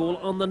Civic Hall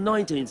on the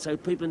 19th. So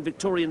people in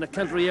Victoria and the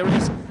country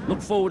areas,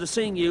 look forward to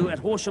seeing you at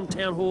Horsham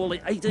Town Hall the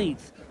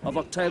 18th of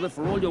October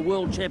for all your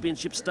World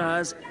Championship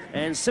stars,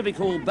 and Civic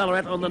Hall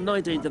Ballarat on the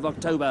 19th of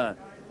October.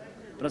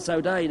 But it's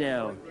O'Day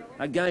now,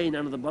 again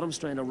under the bottom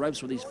strand of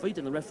ropes with his feet,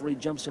 and the referee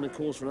jumps in and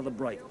calls for another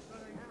break.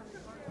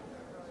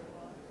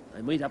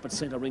 They meet up at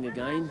centre ring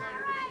again.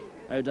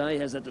 O'Day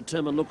has that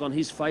determined look on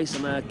his face,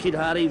 and Kid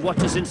Hardy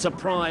watches in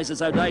surprise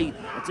as O'Day,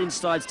 it's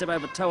inside step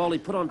over toe hold he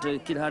put onto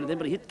Kid Hardy then,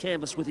 but he hit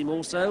canvas with him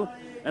also.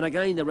 And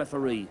again the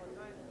referee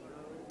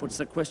puts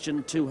the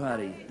question to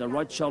Hardy. The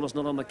right shoulder's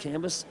not on the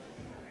canvas.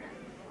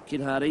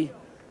 Kid Hardy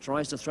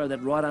tries to throw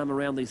that right arm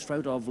around the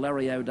throat of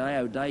Larry O'Day.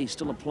 O'Day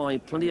still applying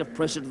plenty of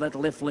pressure to that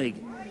left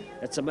leg.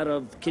 It's a matter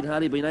of Kid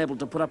Hardy being able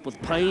to put up with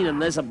pain,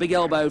 and there's a big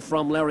elbow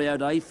from Larry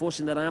O'Day,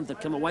 forcing that arm to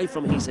come away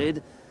from his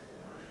head.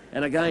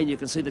 And again, you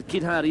can see that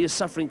Kid Hardy is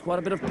suffering quite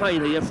a bit of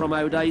pain here from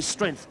O'Day's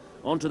strength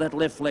onto that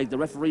left leg. The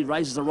referee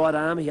raises the right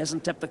arm. He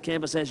hasn't tapped the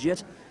canvas as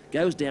yet.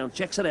 Goes down,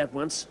 checks it out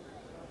once.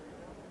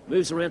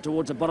 Moves around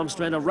towards the bottom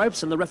strand of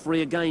ropes, and the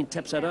referee again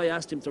taps O'Day,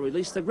 asked him to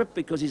release the grip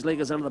because his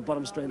leg is under the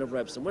bottom strand of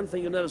ropes. And one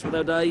thing you'll notice with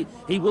O'Day,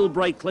 he will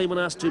break clean when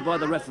asked to by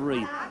the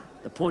referee.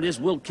 The point is,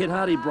 will Kid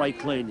Hardy break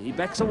clean? He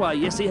backs away.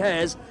 Yes, he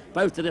has.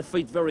 Both to their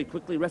feet very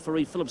quickly.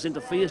 Referee Phillips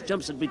interferes,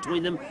 jumps in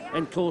between them,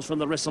 and calls from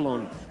the wrestle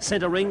on.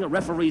 Centre ring,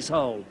 referee's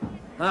hold.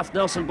 Half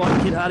Nelson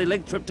by Kid Hardy,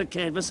 leg trip to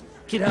canvas.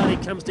 Kid Hardy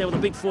comes down with a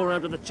big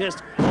forearm to the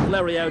chest of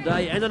Larry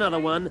O'Day, and another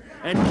one.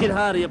 And Kid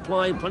Hardy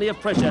applying plenty of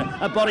pressure.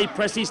 A body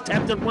press, he's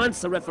tapped it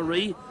once, the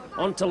referee.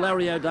 Onto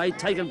Larry O'Day,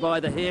 taken by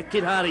the hair.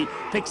 Kid Hardy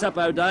picks up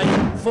O'Day.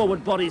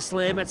 Forward body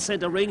slam at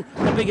centre ring.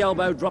 The big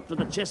elbow dropped to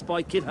the chest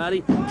by Kid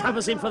Hardy.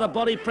 Covers him for the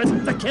body press.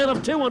 The count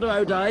of two onto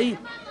O'Day.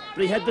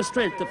 But he had the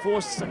strength to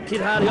force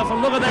Kid Hardy off.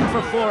 And look at that for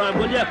a forearm,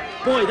 will you?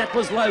 Boy, that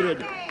was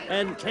loaded.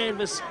 And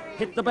canvas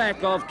hit the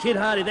back of Kid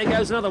Hardy. There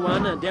goes another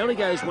one. And down he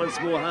goes once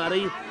more,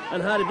 Hardy.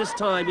 And Hardy this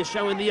time is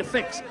showing the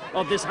effects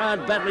of this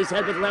hard battle he's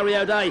had with Larry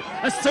O'Day.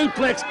 A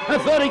suplex, a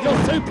vertical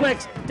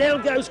suplex.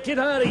 Down goes Kid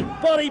Hardy.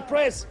 Body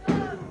press.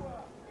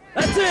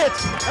 That's it!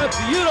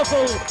 A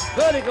beautiful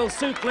vertical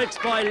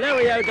suplex by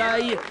Larry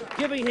O'Day,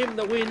 giving him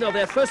the win of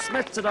their first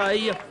match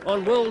today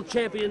on World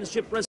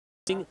Championship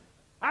Wrestling.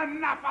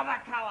 Enough of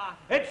the colour.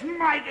 It's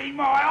making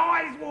my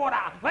eyes water.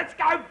 Let's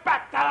go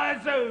back to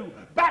the zoo.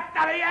 Back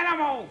to the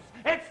animals.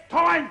 It's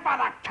time for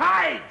the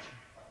cage.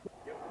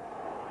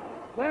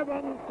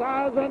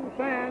 7,000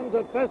 fans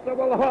at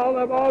Festival Hall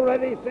have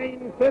already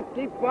seen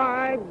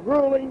 55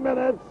 grueling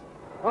minutes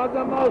of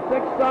the most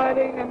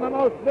exciting and the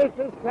most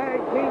vicious tag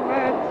team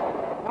match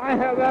I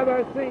have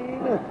ever seen,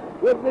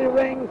 with the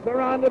ring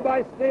surrounded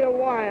by steel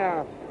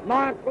wire.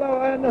 Mark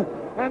Lewin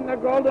and the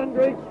Golden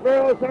Greek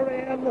Spiros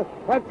Arion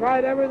have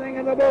tried everything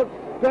in the book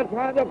to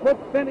try to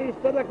put finish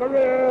to the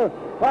career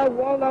of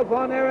Waldo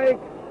and Erich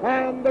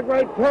and the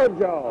great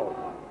Tojo.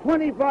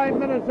 25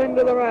 minutes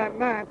into the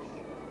match,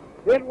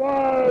 It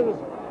was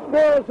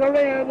Spiros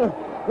Arion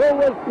who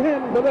was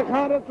pinned to the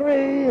count of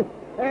 3,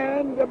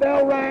 and the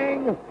bell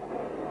rang.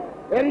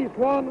 Eddie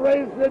Swan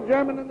raised the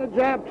German and the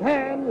Jap's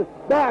hand,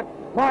 but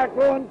Mark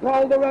Lewin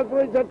called the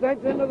referee's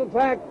attention to the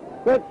fact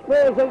that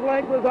Spiros'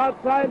 leg was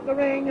outside the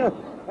ring,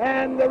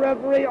 and the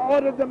referee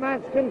ordered the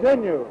match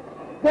continue.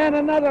 Then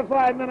another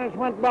 5 minutes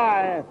went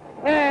by,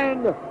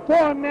 and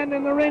 4 men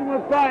in the ring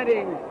were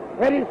fighting.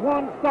 Eddie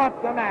Swan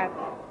stopped the match,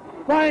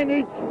 fined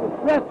each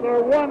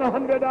wrestler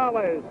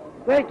 $100.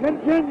 They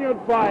continued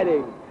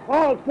fighting,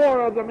 all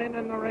 4 of the men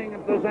in the ring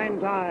at the same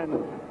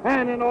time.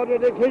 And in order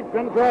to keep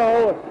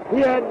control,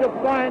 he had to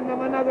fine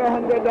them another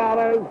 $100,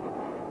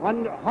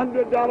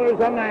 $100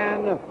 a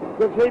man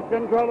to keep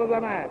control of the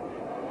match.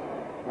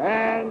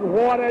 And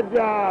what a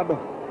job.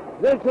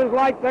 This is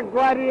like the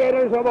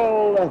gladiators of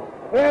old.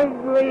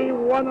 Every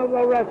one of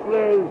the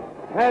wrestlers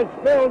has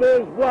spilled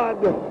his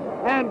blood,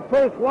 and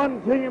first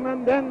one team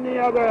and then the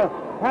other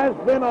has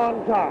been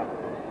on top.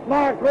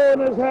 Mark Lewin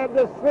has had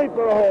the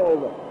sleeper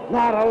hold,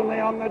 not only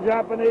on the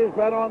Japanese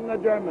but on the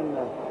German.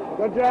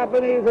 The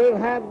Japanese have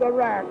had the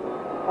rack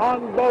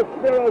on both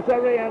Spiros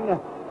Arion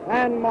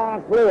and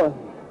Mark Lewin.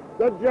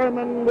 The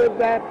German with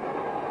that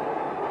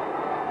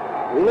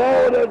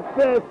loaded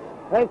fist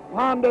has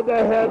pounded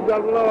the heads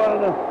of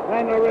Lewin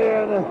and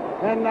Arion,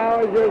 and now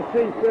as you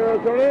see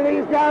Spiros Arion,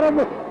 he's got him,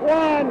 1,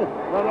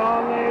 but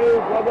only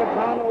for the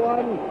count of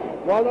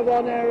 1. Waldo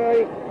von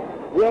Erich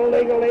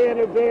illegally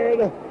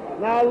interfered.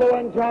 Now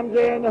Lewin comes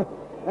in,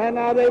 and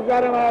now they've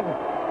got him up.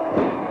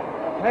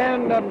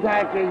 Tandem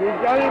tactics.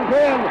 He's got him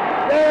pinned.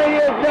 There he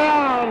is,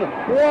 down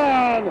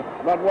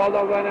 1. But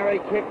Waldo von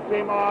Erich kicks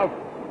him off,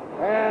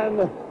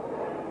 and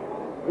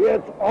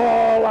it's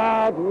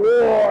all-out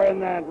war in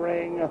that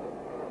ring.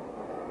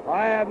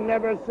 I have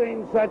never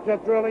seen such a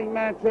thrilling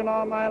match in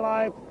all my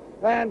life,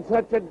 and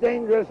such a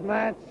dangerous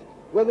match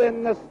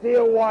within the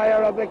steel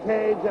wire of the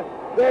cage.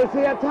 There's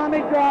the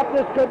atomic drop.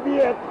 This could be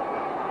it.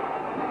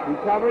 He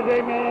covered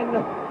him in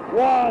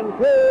 1,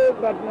 2,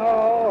 but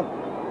no.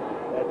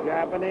 The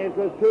Japanese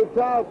was too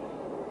tough.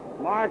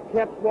 Mark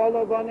kept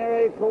Waldo von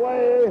Erich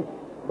away,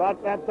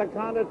 but at the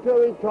count of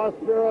 2, he tossed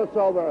Spiros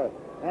over.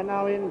 And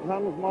now in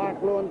comes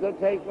Mark Lewin to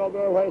take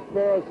over where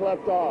Spiros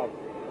left off.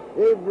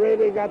 He's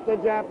really got the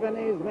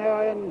Japanese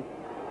American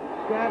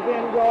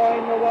champion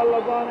going. The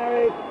Waldo von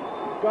Erich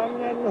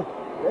coming in.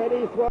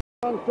 Eddie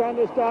Swan's trying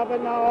to stop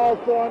it. Now all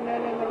 4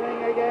 men in the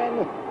ring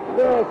again.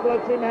 Spiros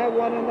lets him have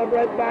one in the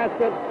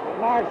breadbasket.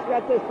 Mark's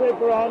got the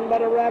sleeper on,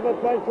 but a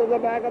rabbit punch to the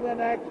back of the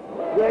neck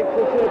breaks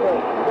the sleeper.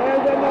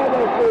 There's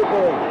another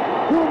sleeper.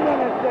 2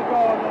 minutes to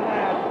go in the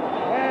match.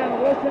 And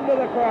listen to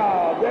the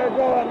crowd. They're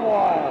going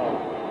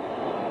wild.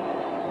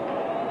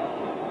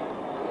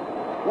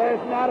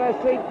 There's not a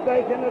seat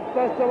vacant at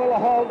Festival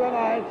Hall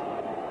tonight.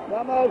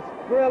 The most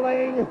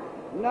thrilling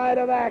night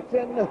of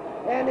action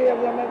any of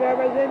them have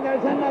ever seen.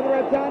 There's another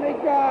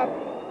atomic drop.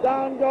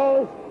 Down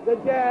goes the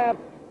Jap.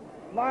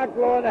 Mark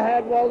Lewin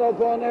had Waldo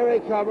von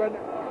Erich covered.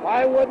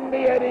 I wouldn't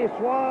be Eddie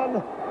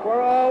Swan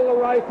for all the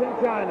rice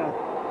in China.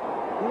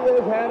 He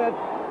has had a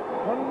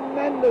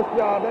tremendous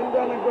job and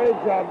done a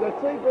great job. The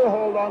sleeper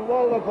hold on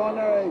Waldo von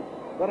Erich,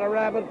 but a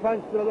rabbit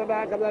punch to the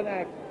back of the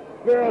neck.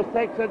 Spiros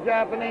takes the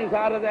Japanese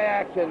out of the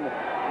action.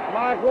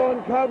 Mark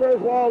Lewin covers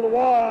Waldo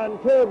 1,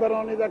 2, but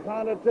only the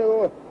count of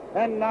 2,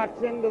 and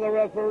knocks into the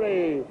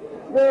referee.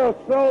 Spiros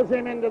throws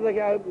him into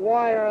the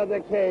wire of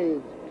the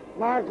cage.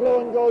 Mark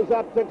Lewin goes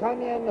up to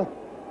come in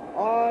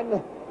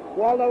on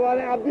Waldo.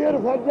 A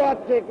beautiful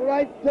drop kick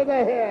right to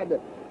the head.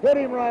 Hit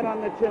him right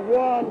on the chin.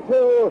 1,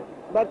 2,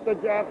 but the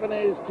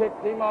Japanese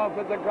kicked him off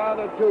at the count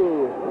of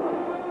 2.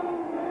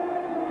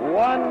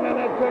 1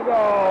 minute to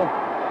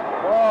go.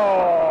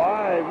 Oh,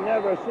 I've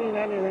never seen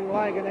anything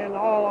like it in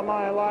all of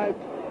my life,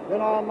 in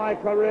all my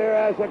career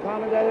as a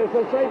commentator. It's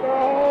a sleeper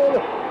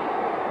hold.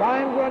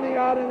 Time's running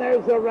out, and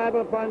there's the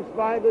rabbit punch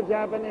by the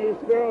Japanese.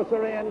 Spiros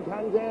Arion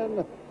comes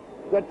in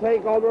to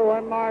take over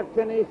where Mark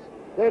finished.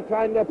 They're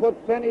trying to put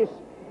finish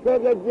to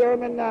the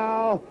German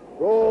now.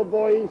 Oh,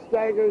 boy, he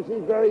staggers.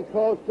 He's very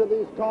close to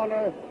this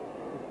corner.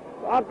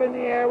 Up in the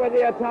air with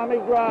the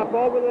atomic drop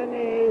over the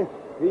knee.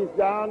 He's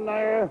down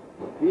there.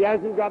 He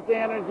hasn't got the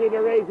energy to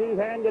raise his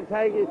hand to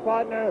tag his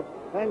partner,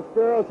 and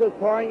Spiros is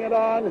pouring it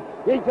on.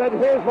 He said,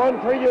 here's one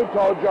for you,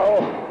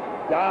 Tojo.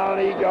 Down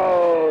he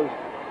goes.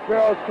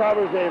 Spiros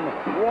covers him.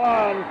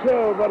 1,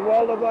 2, but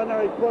Waldo von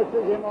Erich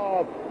pushes him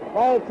off.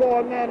 All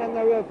 4 men and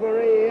the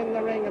referee in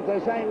the ring at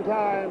the same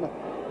time.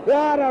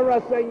 What a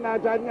wrestling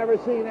match. I've never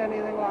seen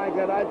anything like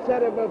it. I've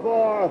said it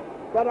before,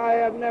 but I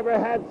have never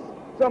had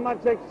so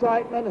much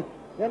excitement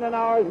in an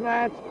hour's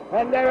match,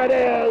 and there it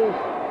is.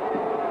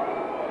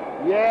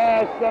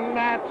 Yes, the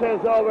match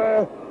is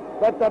over,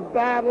 but the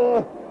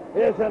battle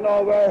isn't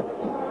over.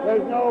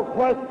 There's no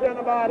question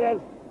about it.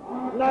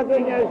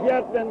 Nothing has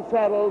yet been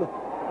settled.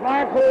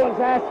 Mark Lewin's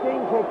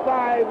asking for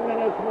 5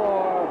 minutes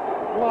more.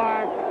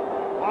 Mark,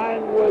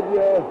 I'm with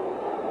you.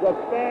 The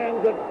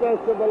fans at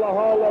Festival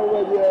Hall are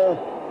with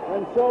you,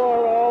 and so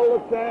are all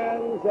the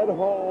fans at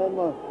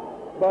home.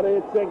 but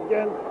it's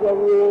against the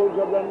rules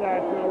of the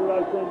National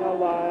Wrestling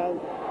Alliance.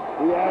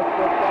 He asked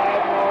for 5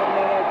 more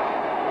minutes.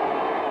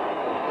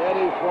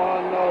 Eddie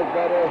Swan knows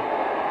better.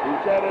 He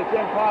said it's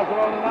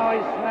impossible, and now he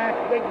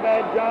smacked Big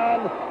Bad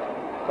John.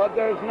 But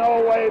there's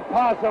no way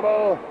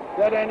possible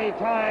that any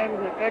time,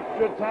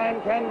 extra time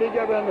can be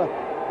given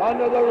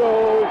under the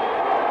rules.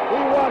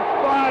 He wants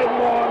 5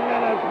 more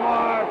minutes,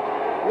 Mark.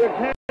 You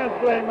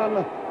can't blame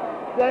them.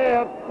 They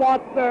have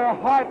fought their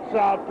hearts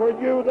out for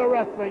you, the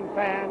wrestling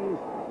fans,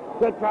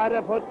 to try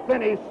to put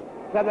finish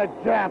to the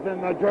Jap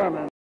and the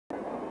German.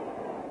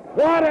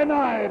 What a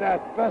night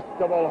at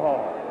Festival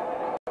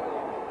Hall.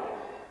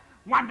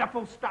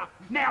 Wonderful stuff.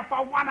 Now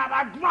for one of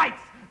the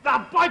greats,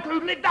 the bloke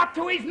who lived up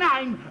to his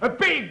name,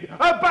 Big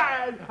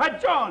Bad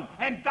John.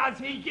 And does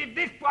he give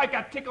this bloke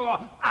a tickle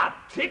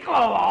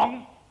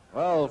along?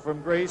 Well,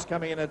 from Greece,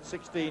 coming in at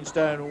 16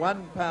 stone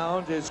 1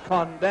 pound, is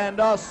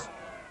Dandos,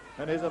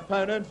 and his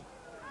opponent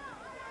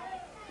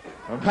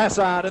from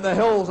Hassard in the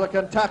hills of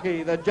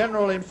Kentucky, the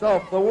general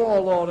himself, the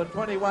warlord, at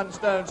 21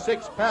 stone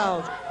 6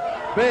 pounds,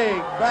 Big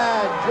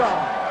Bad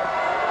John.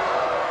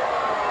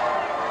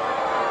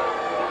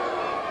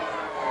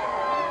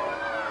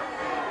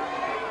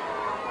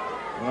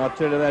 And I'll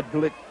tell you that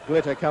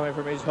glitter coming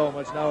from his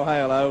helmet's no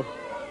halo.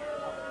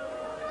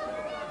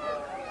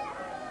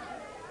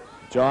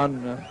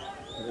 John,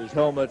 his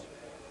helmet,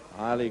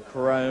 highly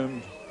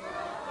chromed.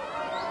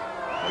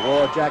 The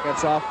war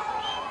jacket's off.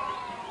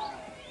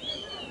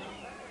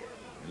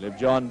 Give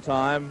John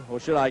time, or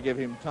should I give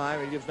him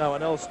time? He gives no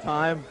one else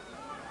time.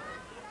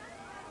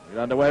 Get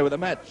underway with the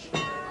match.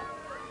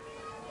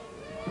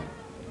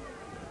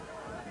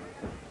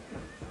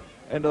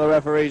 Into the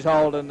referee's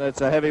hold, and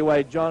it's a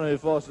heavyweight John who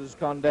forces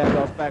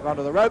Dandos back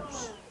onto the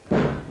ropes,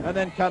 and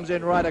then comes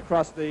in right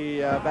across the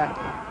back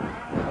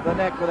of the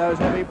neck with those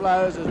heavy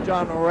blows as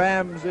John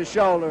rams the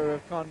shoulder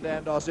of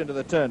Dandos into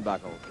the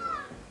turnbuckle.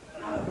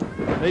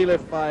 Knee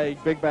lift by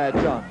Big Bad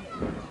John.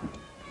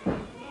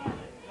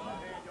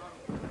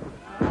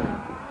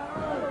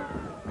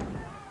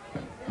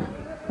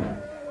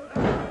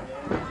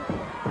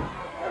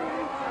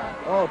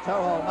 Oh,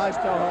 toe hold, nice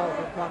toe hold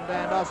from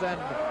Dandos, and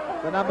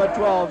the number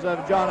 12s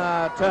of John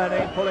are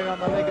turning, pulling on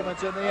the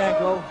ligaments in the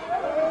ankle.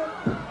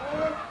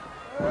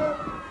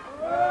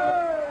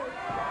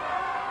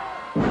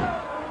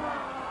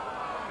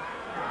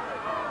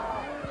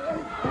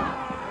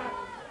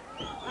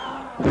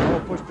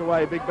 Oh, pushed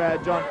away, Big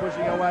Bad John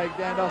pushing away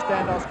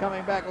Dandos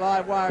coming back,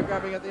 live wire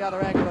grabbing at the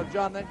other ankle of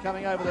John, then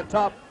coming over the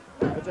top.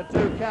 It's a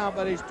 2 count,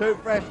 but he's too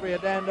fresh for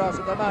Dandos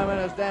at the moment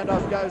as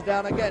Dandos goes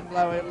down again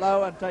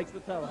low and takes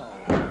the toe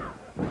hold.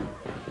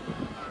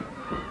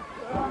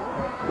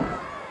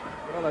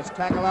 Well, it's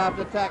tackle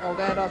after tackle.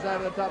 Dandos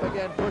over the top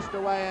again, pushed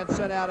away and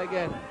sent out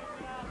again.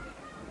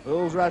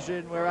 Bulls rush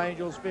in where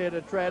angels fear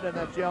to tread, and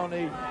that's the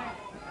only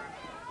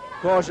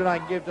caution I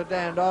can give to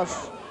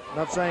Dandos.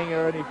 Not saying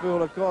you're any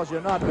fool, of course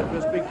you're not, but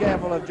just be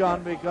careful of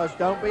John, because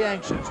don't be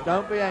anxious,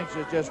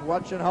 just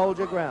watch and hold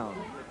your ground.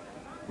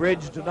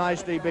 Bridged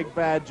nicely, Big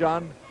Bad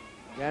John.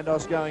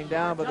 Dandos going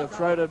down, but the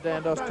throat of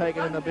Dandos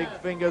taken in the big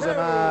fingers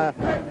and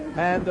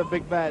hand of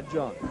Big Bad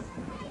John.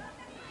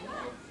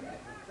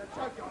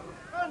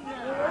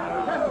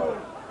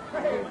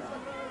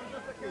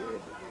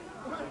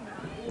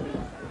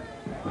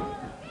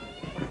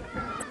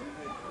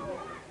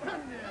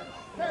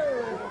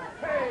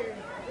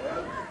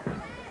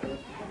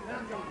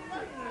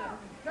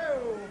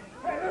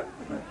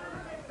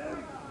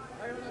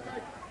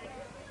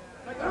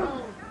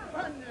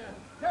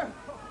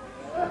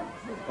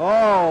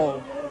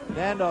 Oh,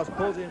 Dandos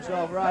pulls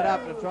himself right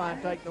up to try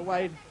and take the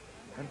weight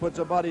and puts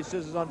a body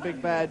scissors on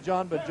Big Bad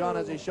John, but John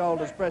has his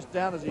shoulders pressed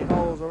down as he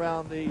holds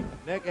around the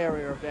neck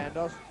area of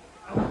Dandos.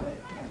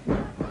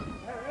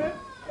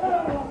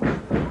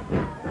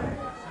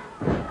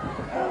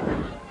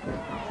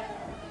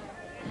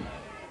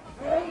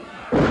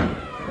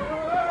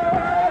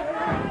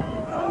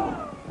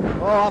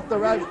 Oh, off the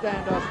ropes,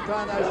 Dandos,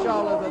 trying those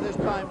shoulders, but this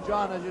time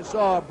John, as you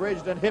saw,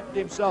 bridged and hipped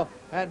himself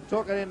and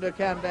took it into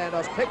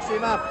Dandos, picks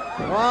him up,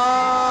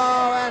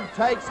 oh, and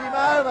takes him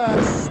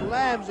over,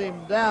 slams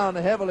him down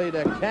heavily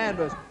to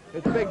canvas.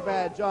 It's Big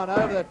Bad John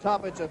over the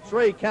top. It's a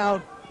 3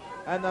 count,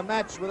 and the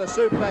match with a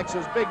suplex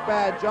is Big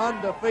Bad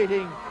John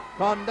defeating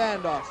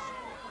Dandos.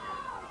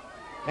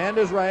 Hand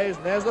is raised,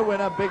 and there's the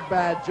winner, Big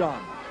Bad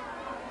John.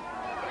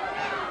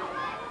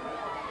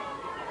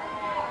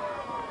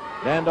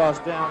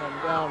 Dandos down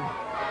and down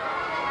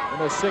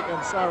in a sick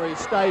and sorry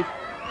state.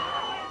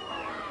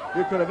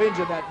 You could have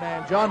injured that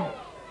man, John.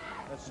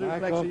 That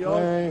suplex of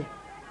yours.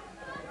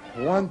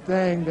 One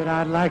thing that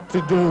I'd like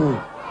to do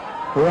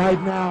right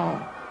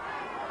now.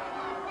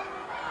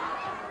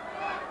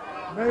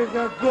 May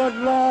the good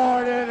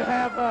Lord in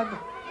heaven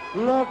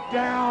look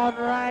down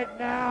right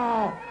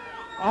now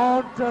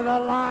onto the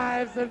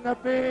lives and the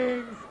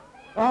beings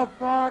of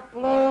Mark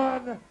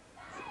Lewin,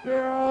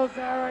 Spiros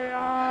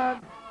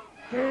Arion,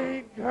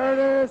 King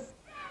Curtis,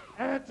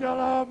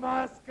 Angelo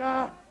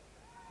Mosca.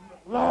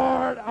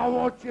 Lord, I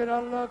want you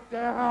to look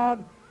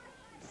down,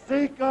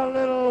 seek a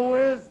little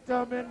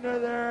wisdom into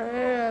their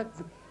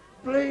heads,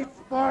 bleed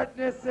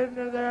smartness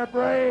into their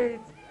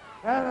brains,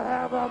 and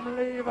have them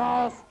leave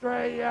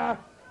Australia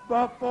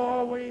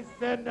before we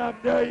send them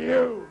to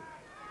you.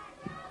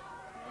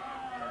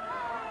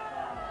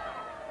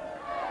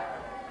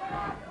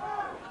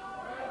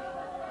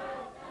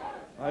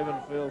 I even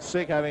feel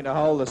sick having to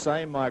hold the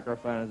same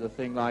microphone as a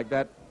thing like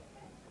that.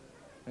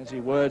 And see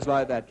words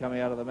like that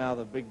coming out of the mouth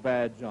of Big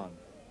Bad John.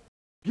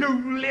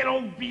 You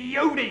little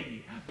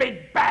beauty,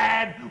 Big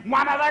Bad,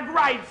 one of the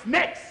greats,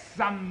 next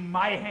some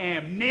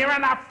mayhem, near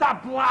enough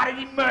to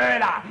bloody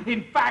murder.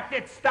 In fact,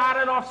 it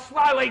started off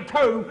slowly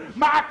too.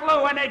 Mark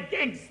Lewin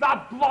against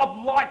the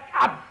blob-like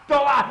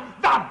Abdullah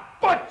The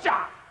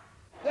Butcher.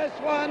 This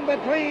one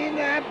between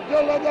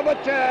Abdullah The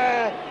Butcher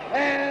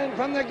and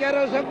from the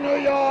ghettos of New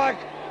York,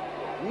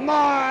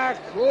 Mark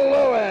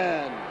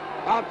Lewin.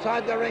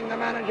 Outside the ring, the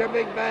manager,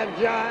 Big Bad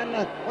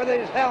John, with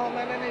his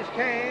helmet and his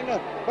cane,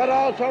 but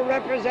also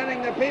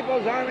representing the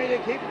People's Army to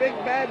keep Big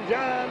Bad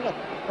John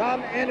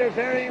from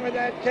interfering with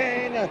that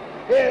cane,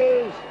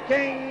 is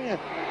King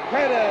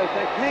Curtis,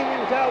 the king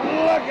himself.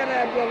 Look at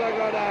Abdullah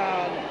go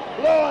down.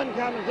 Lewin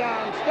comes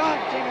down,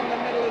 stomps him in the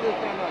middle of the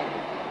stomach.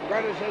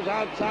 Curtis is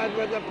outside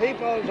with the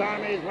People's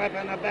Army's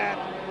weapon, a bat,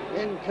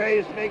 in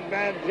case Big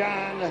Bad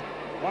John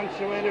wants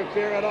to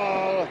interfere at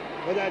all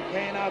with that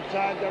cane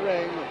outside the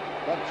ring.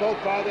 But so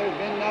far there's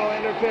been no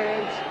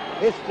interference.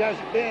 It's just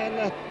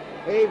been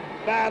a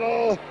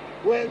battle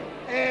with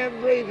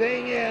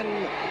everything in.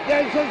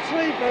 There's a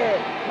sleeper.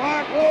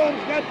 Mark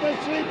Lewin's got the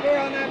sleeper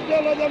on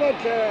Abdullah The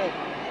Butcher.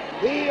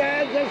 He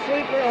has a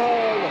sleeper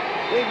hold.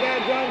 Big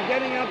Bad John's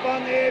getting up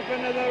on the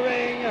apron of the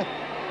ring,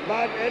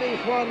 but Eddie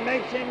Swan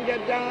makes him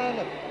get down.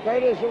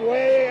 Curtis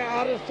way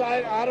out of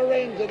sight, out of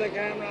range of the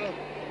camera,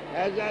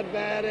 has that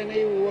bat, and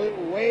he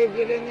waved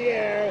it in the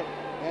air.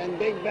 And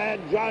Big Bad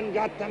John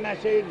got the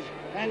message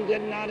and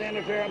did not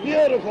interfere. A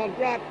beautiful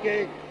drop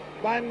kick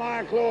by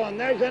Mark Lewin.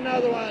 There's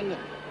another one.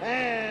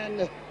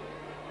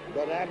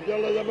 But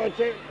Abdullah The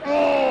Butcher,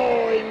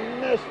 oh, he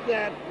missed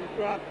that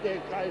drop kick.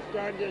 I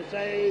started to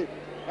say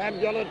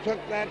Abdullah took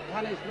that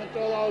punishment to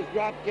those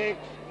drop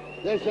kicks.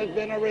 This has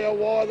been a real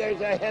war.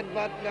 There's a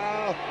headbutt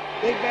now.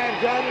 Big Bad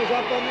John is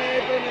up on the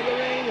apron of the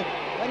ring,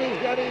 and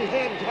he's got his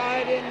head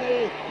tied in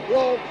the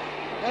ropes.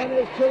 And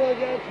it's 2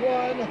 against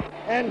 1,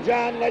 and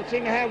John lets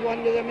him have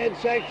one to the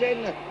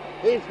midsection.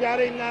 He's got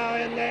him now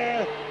in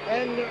there,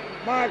 and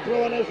Mark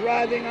Lewin is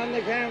writhing on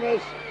the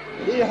canvas.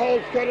 He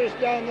holds Curtis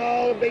down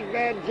though, Big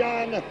Bad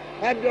John.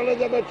 Abdullah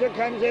The Butcher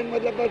comes in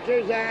with the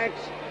butcher's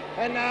axe,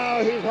 and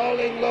now he's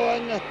holding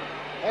Lewin,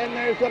 and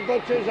there's the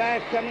butcher's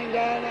axe coming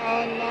down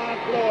on Mark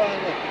Lewin.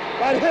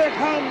 But here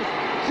comes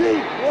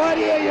Sheik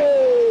Wadi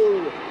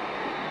Ayoub,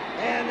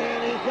 and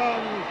then he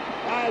comes.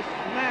 A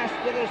smash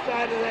to the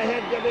side of the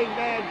head to Big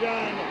Bad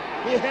John.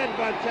 He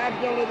headbutts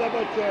Abdullah The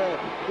Butcher.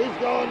 He's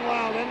going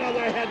wild.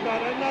 Another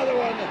headbutt, another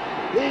one.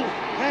 He's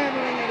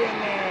hammering it in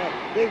there.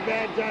 Big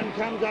Bad John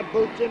comes up,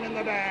 boots him in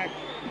the back.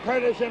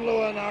 Curtis and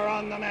Lewin are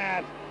on the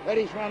mat.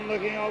 Eddie Swan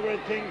looking over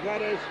at King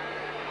Curtis.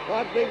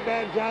 But Big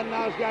Bad John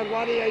now's got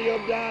Wadi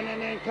Ayoub down,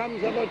 and then comes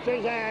the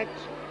butcher's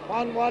axe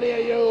on Wadi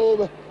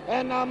Ayoub.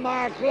 And now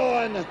Mark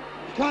Lewin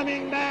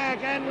coming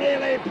back and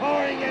really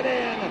pouring it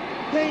in.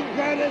 King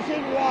Curtis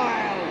is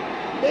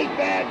wild. Big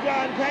Bad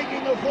John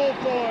taking the full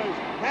force.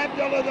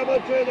 Abdullah The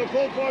Butcher, the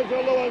full force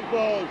of Lewin's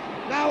blows.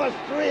 Now it's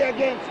 3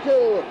 against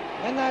 2,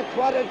 and that's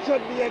what it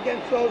should be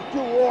against those 2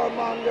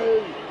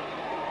 warmongers.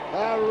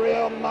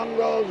 Real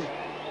mongrels,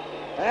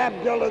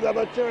 Abdullah The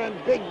Butcher and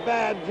Big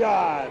Bad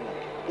John.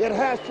 It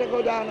has to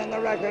go down in the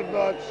record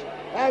books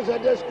as a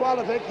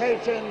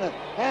disqualification,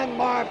 and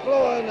Mark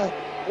Lewin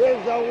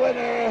is the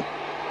winner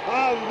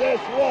of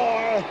this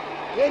war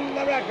in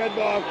the record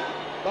book.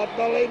 But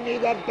believe me,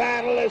 the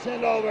battle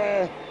isn't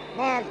over.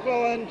 Mark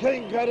Lewin,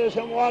 King Curtis,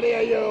 and Wadi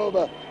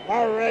Ayoub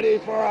are ready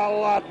for a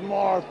lot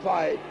more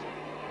fight.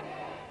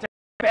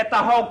 Bet the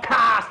whole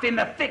cast in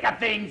the thick of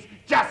things,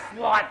 just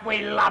like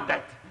we loved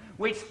it.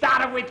 We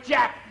started with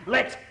Jack,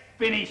 let's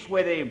finish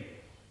with him.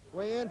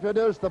 We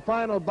introduce the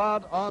final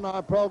bout on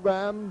our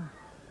program.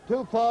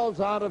 2 falls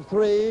out of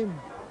 3,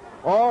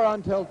 or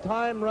until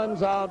time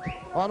runs out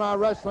on our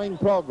wrestling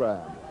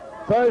program.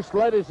 First,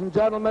 ladies and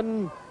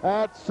gentlemen,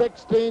 at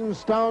 16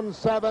 stone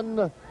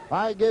 7,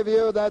 I give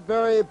you that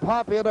very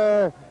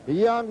popular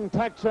young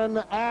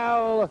Texan,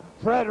 Al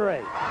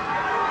Fredericks.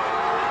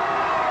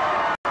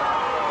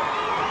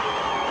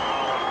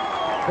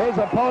 His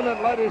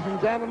opponent, ladies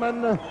and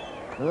gentlemen,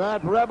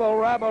 that rebel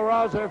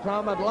rabble-rouser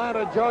from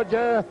Atlanta,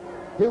 Georgia,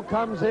 who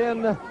comes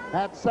in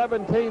at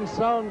 17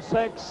 stone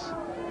 6,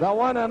 the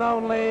one and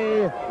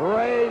only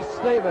Ray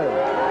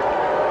Stevens.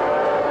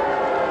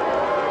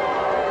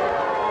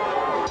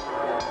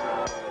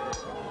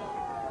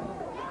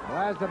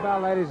 As the bell,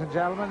 ladies and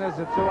gentlemen, this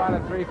is a 2 out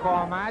of 3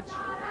 fall match,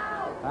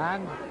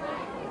 and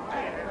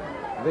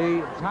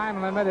the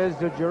time limit is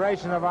the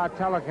duration of our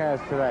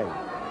telecast today.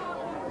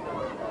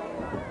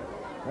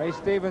 Ray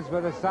Stevens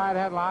with a side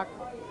headlock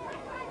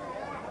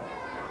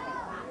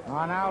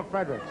on Al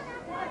Fredericks.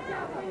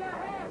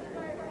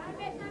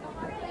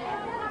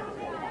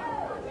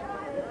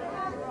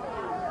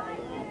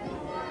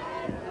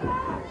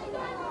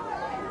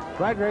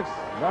 Fredericks,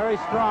 very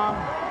strong,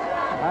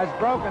 has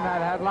broken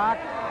that headlock.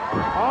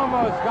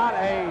 Almost got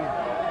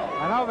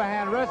an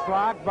overhand wrist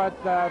lock, but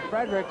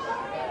Fredericks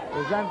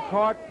is then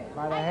caught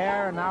by the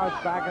hair, and now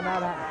it's back in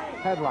that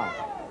headlock.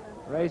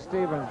 Ray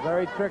Stevens,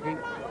 very tricky.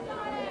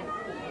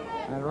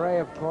 And Ray,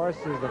 of course,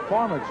 is the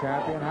former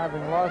champion,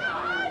 having lost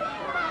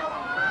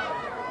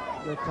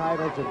the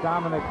title to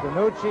Dominic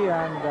DeNucci,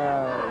 and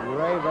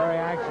Ray very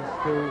anxious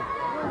to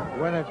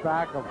win it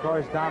back. Of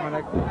course,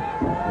 Dominic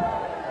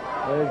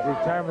is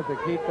determined to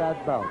keep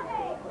that belt.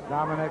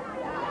 Dominic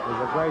is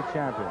a great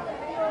champion.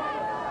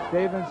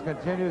 Stevens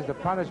continues the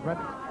punishment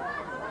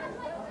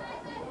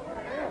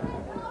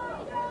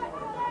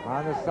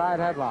on the side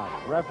headlock.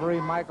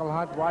 Referee Michael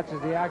Hunt watches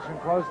the action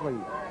closely,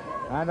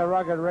 and the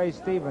rugged Ray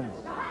Stevens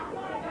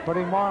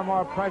putting more and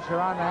more pressure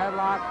on the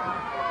headlock.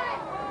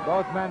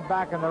 Both men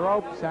back in the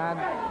ropes, and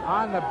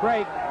on the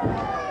break,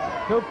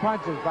 2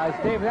 punches by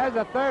Stevens. There's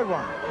a third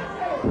one.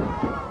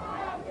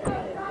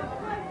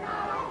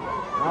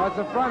 Now it's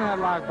a front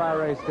headlock by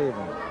Ray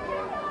Stevens.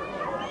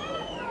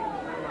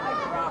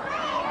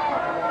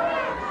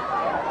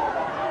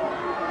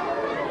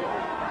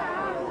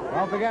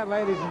 Don't forget,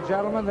 ladies and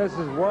gentlemen, this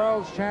is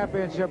World's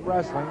Championship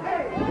Wrestling.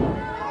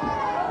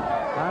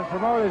 And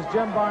promoters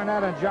Jim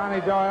Barnett and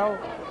Johnny Doyle,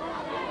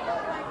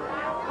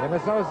 in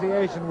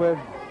association with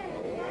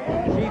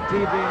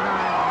GTV 9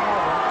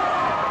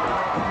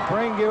 Melbourne,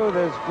 bring you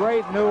this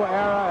great new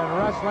era in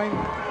wrestling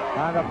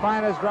and the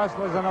finest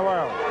wrestlers in the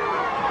world.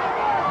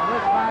 And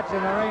this match in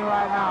the ring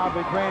right now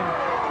between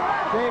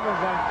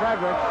Stevens and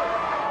Fredericks,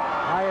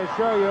 I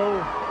assure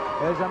you,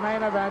 is a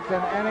main event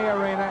in any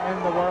arena in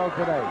the world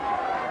today.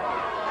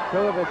 2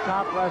 of the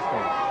top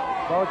wrestlers,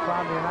 both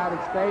from the United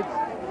States.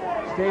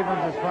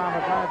 Stevens is from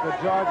Atlanta,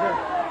 Georgia.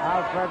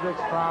 Al Fredericks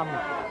from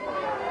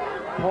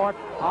Port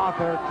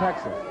Arthur,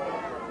 Texas.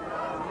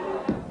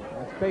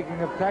 And speaking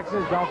of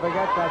Texas, don't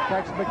forget that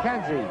Tex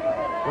McKenzie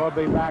will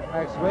be back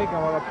next week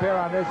and will appear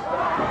on this show.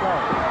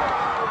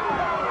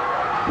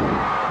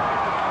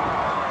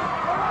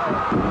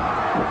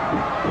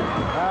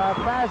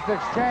 Fast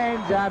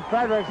exchange, and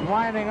Fredericks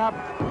winding up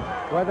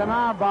with an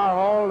armbar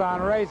hold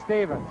on Ray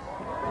Stevens.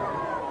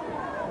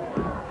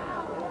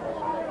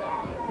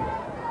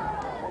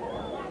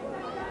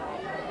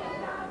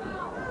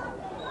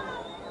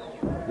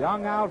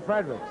 Young Al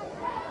Fredericks,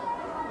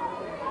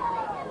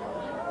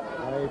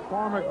 a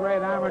former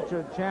great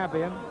amateur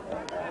champion,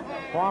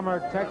 former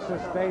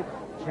Texas State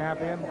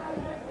champion,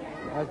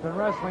 has been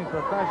wrestling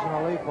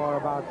professionally for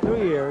about 2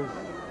 years,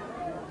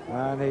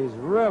 and he's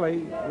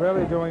really,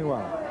 really doing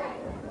well.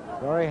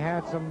 Very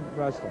handsome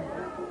wrestler.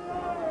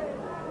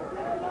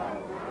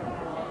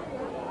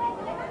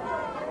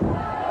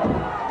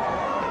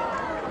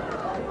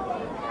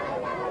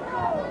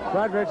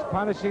 Fredericks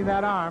punishing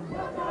that arm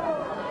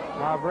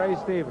of Ray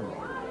Stevens.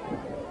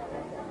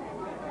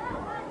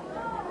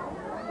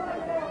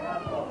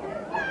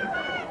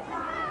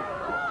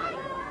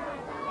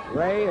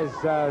 Ray is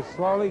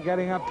slowly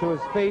getting up to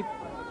his feet,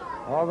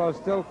 although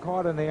still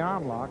caught in the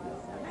arm lock.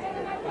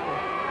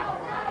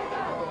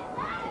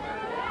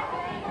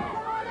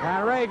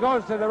 And Ray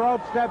goes to the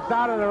rope, steps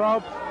out of the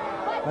ropes,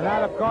 and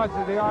that, of course,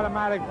 is the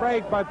automatic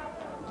break, but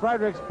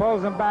Fredericks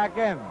pulls him back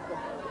in.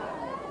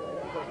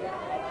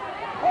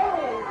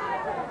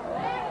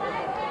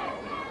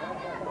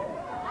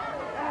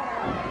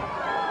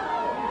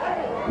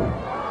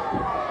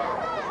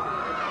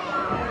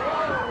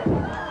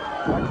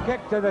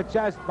 Kick to the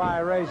chest by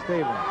Ray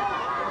Stevens.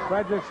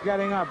 Fredericks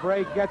getting up.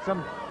 Ray gets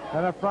him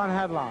in a front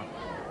headlock.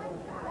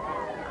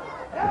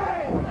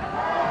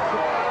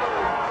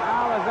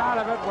 Al is out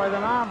of it with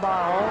an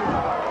armbar hold.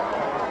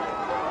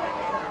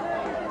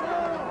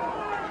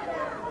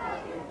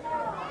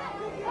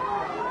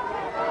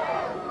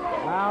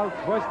 Al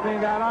twisting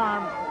that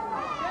arm.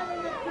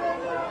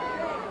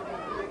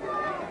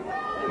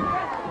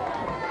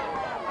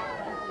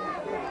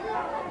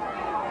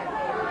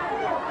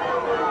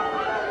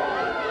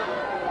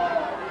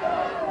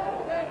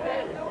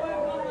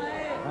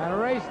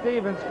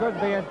 Stevens could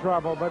be in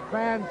trouble, but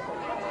fans,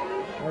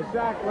 as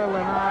Jack Little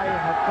and I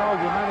have told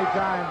you many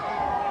times,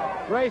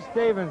 Ray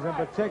Stevens in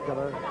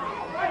particular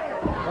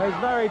is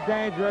very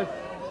dangerous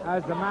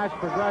as the match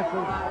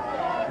progresses.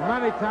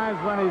 Many times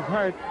when he's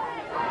hurt,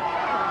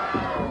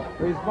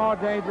 he's more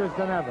dangerous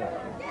than ever.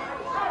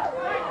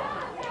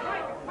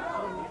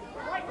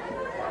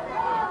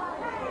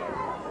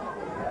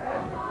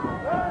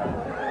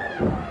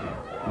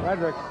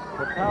 Fredericks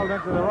propelled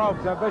into the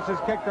ropes, a vicious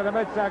kick to the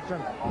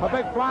midsection. A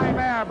big flying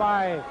mare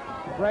by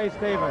Ray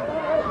Stevens.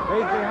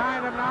 He's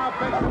behind him now,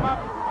 picks him up,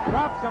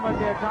 drops him with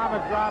the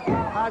atomic drop,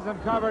 has him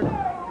covered. The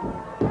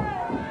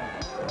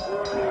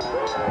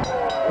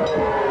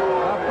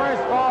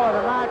first ball of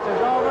the match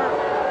is over.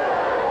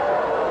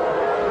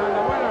 And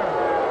the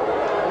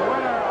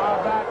winner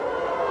of that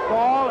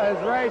fall is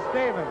Ray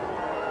Stevens.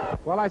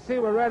 Well, I see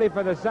we're ready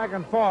for the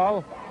second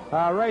fall.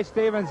 Ray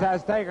Stevens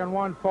has taken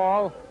one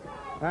fall.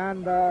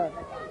 And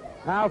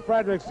Al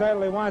Fredericks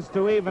certainly wants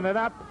to even it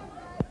up.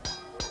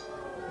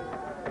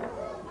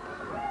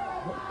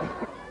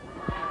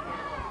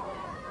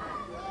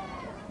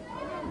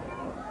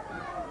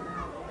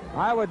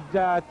 I would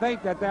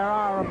think that there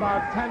are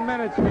about 10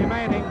 minutes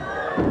remaining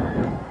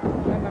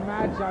in the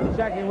match. I'm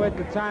checking with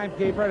the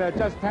timekeeper. There's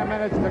just 10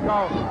 minutes to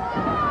go.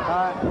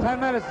 10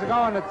 minutes to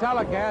go in the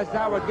telecast.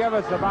 That would give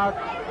us about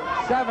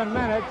 7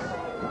 minutes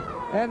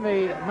in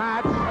the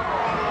match.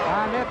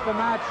 And if the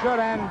match should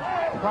end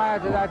prior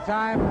to that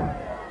time,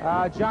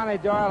 Johnny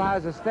Doyle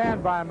has a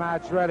standby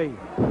match ready.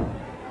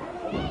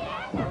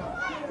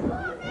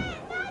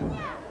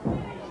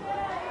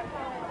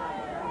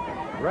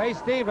 Ray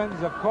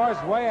Stevens, of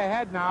course, way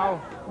ahead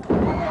now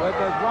with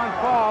his one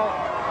fall,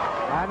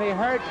 and he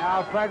hurt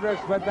Al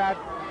Fredericks with that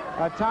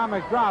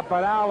atomic drop,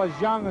 but Al is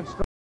young and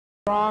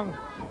strong,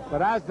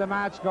 but as the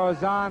match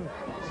goes on,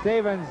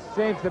 Stevens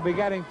seems to be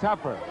getting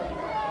tougher.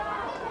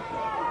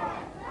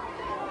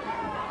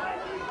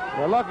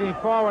 We're looking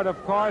forward,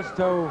 of course,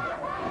 to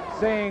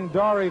seeing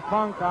Dory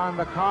Funk on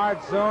the card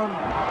soon,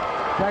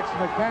 Tex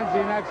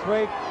McKenzie next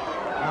week,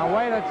 and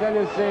wait until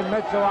you see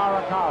Mitchell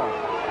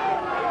Arakawa.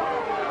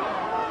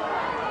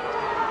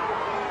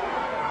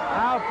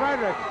 Al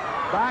Fredericks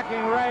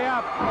backing Ray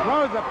up,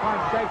 throws a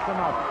punch, takes him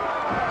up.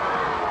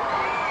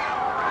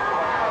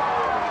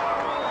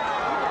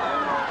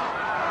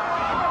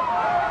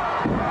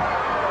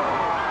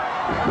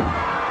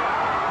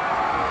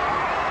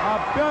 A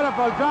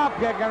beautiful drop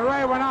kick, and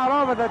Ray went out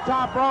over the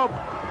top rope,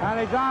 and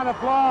he's on the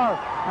floor.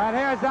 And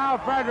here's Al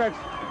Fredericks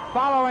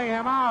following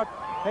him out.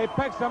 He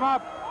picks him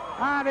up,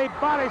 and he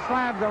body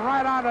slams him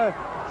right on the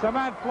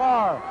cement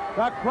floor.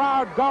 The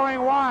crowd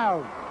going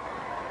wild.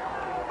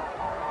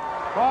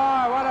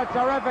 Boy, what a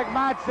terrific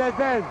match this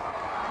is.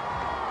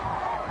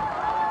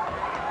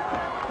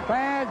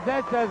 Fans,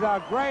 this is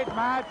a great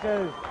match.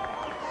 It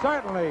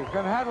certainly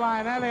can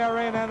headline any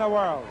arena in the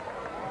world.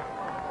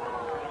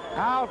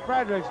 Al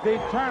Fredericks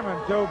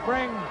determined to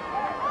bring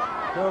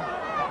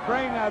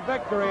a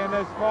victory in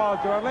this fall,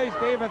 to at least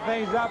even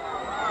things up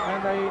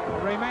in the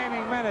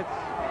remaining minutes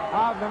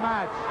of the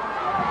match.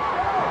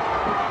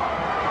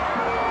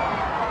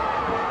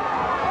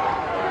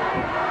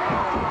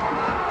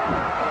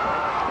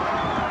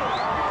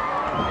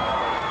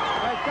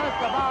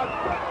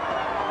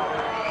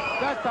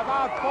 Just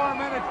about 4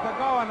 minutes to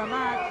go in the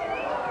match.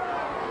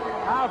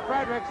 Al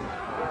Fredericks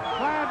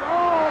slammed.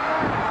 Oh,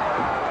 man!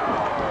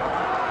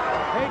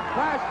 He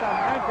crashed him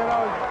into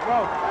those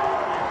ropes.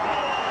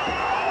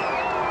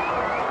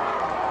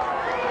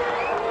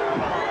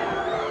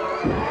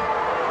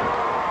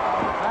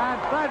 And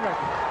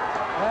Fredericks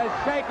is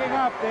shaking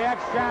up the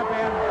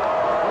ex-champion,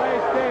 Ray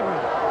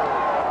Stevens.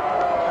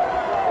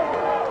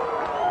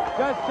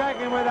 Just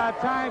checking with our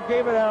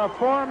timekeeper, there are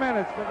 4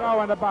 minutes to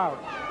go in the bout.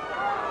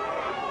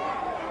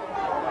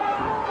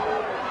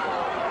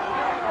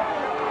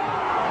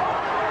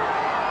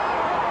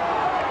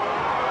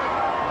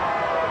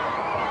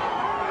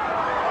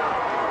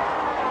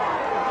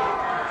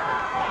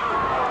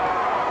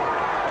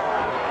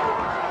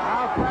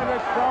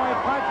 Throwing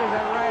punches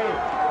at Ray.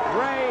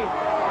 Ray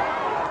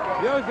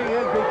using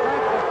his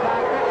defensive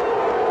tactic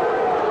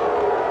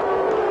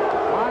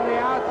on the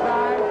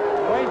outside,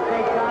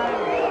 wasting time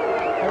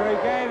to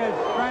regain his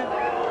strength.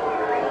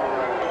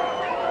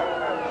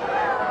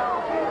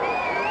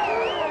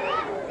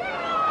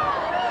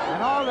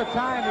 And all the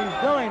time he's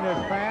doing this,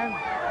 fans,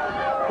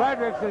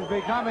 Fredericks is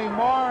becoming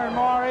more and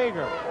more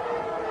eager.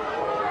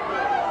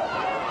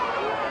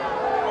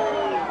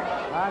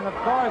 And of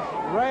course,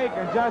 Ray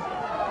can just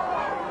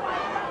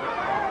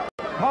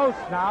post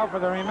now for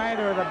the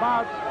remainder of the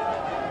bout,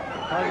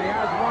 because he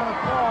has one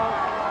fall.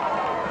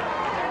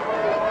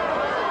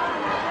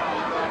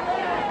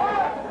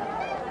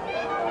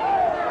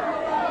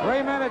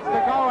 Three minutes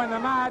to go in the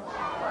match. Look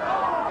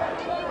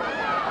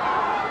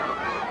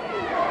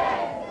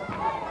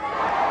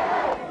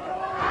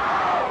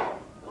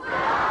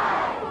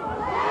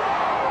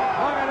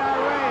at that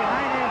Ray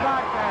hanging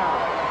back there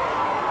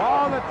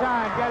all the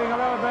time, getting a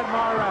little bit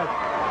more rest.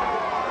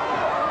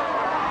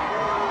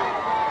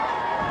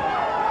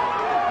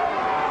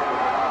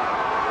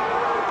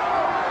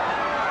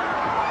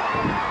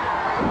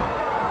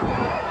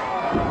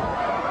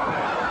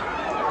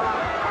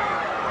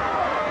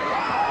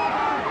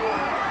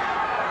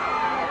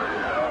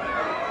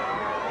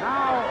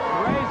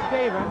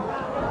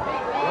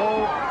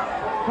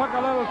 Took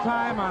a little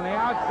time on the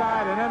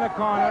outside and in the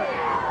corner.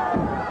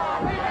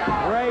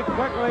 Ray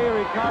quickly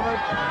recovered.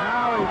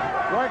 Now he's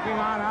working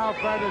on Al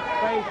Fredericks'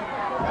 face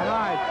and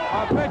eyes.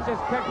 A vicious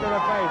kick to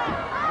the face.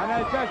 And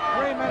there's just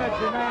 3 minutes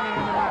remaining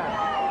in the match.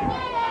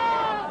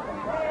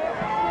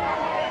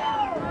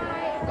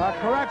 A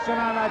correction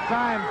on that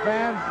time,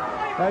 fans.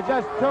 There's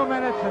just 2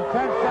 minutes and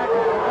 10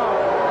 seconds to go.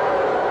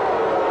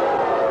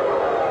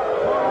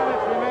 4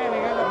 minutes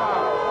remaining in the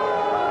bout.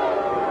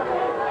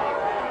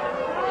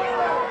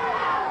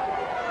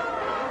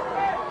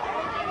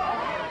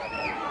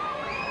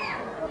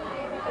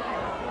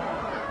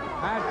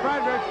 And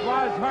Fredericks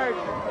was hurt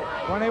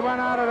when he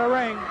went out of the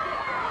ring.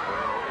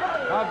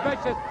 A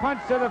vicious punch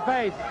to the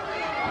face.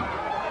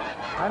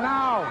 And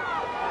now,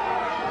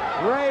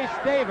 Ray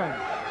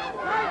Stevens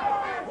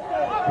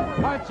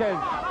punches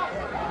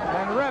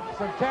and rips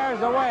and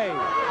tears away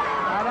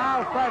And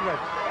now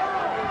Fredericks.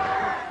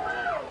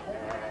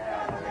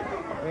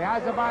 He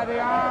has it by the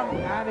arm,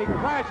 and he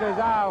crashes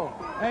out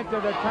into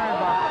the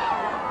turnbuckle.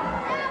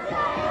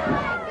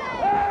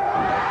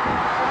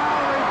 Now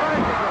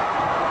reverses it.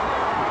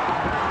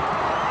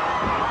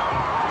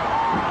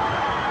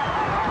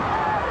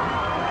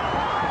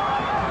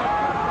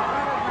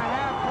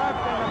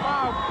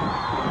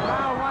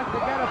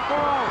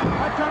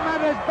 A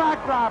tremendous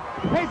backdrop.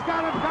 He's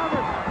got him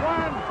covered.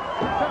 1,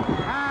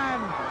 2,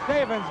 and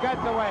Stevens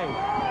gets away.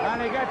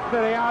 And he gets to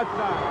the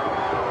outside.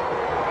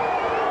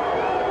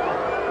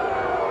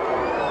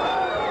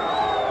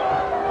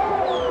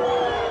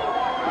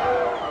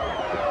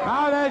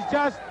 Now there's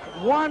just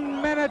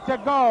 1 minute to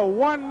go.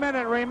 1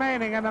 minute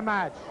remaining in the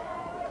match.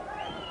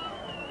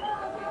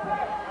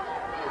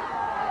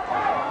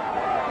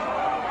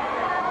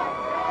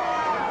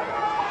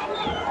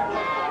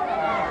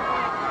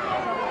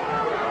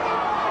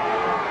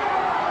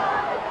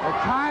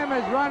 Time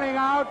is running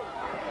out,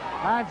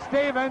 and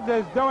Stevens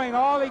is doing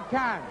all he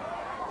can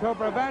to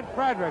prevent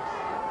Fredericks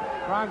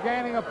from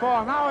gaining a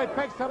fall. Now he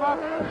picks him up.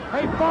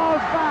 He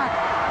falls back.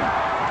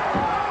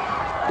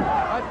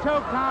 A 2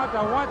 count,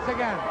 and once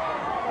again,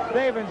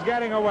 Stevens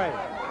getting away.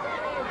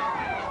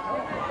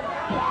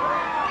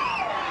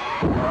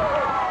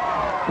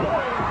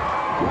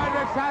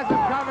 Fredericks has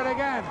him covered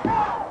again.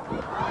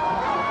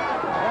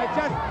 There's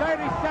just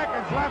 30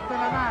 seconds left in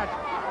the match.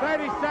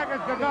 30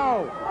 seconds to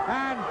go,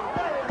 and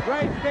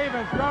Ray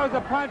Stevens throws a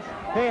punch.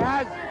 He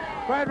has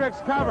Fredericks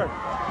covered.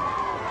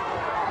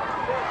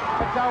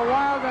 It's a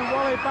wild and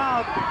woolly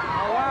bout.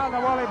 A wild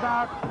and woolly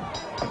bout.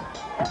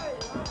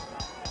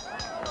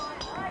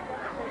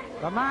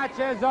 The match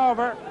is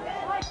over. The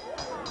match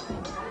is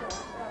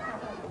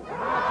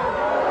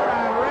over,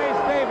 and Ray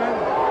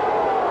Stevens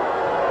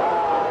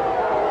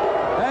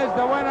is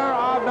the winner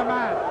of the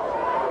match.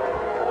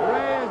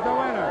 Ray is the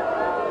winner.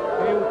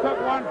 He took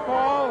 1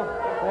 fall.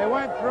 They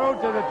went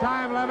through to the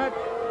time limit,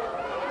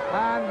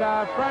 and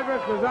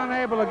Fredericks was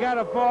unable to get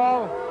a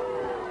fall.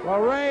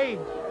 Well, Ray,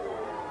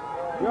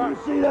 you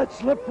see that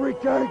slippery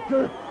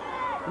character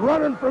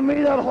running from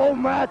me that whole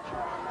match?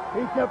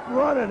 He kept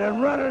running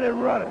and running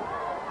and running.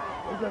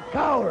 He's a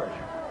coward.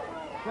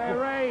 Say,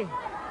 Ray,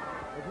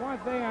 there's one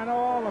thing I know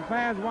all the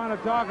fans want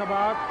to talk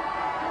about,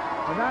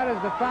 and that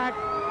is the fact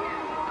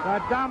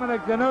that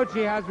Dominic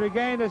DeNucci has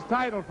regained his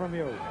title from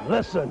you.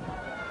 Listen,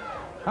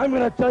 I'm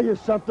going to tell you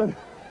something.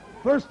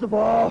 First of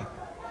all,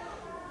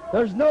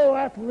 there's no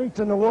athletes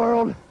in the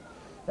world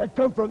that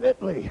come from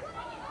Italy.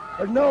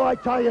 There's no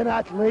Italian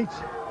athletes.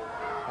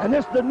 And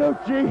this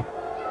DeNucci,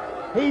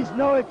 he's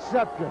no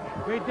exception.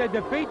 He did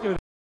defeat you,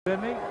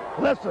 didn't he?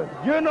 Listen,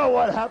 you know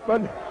what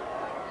happened.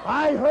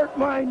 I hurt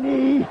my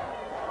knee.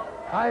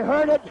 I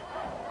hurt it.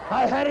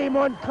 I had him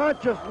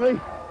unconsciously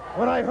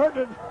when I hurt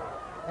it.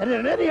 And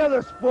in any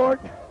other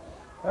sport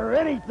or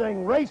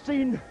anything,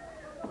 racing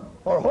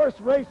or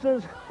horse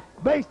races,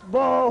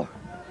 baseball,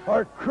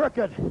 or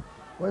cricket,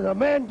 when a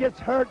man gets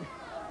hurt,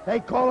 they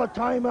call a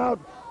timeout,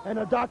 and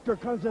the doctor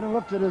comes in and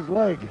looks at his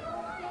leg.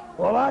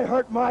 Well, I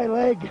hurt my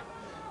leg,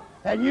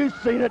 and you've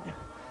seen it.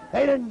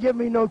 They didn't give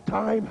me no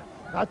time.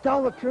 Now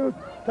tell the truth.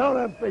 Tell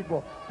them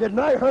people. Didn't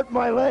I hurt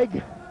my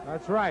leg?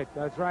 That's right,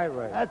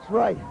 Ray. That's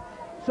right.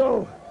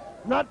 So,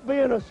 not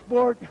being a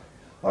sport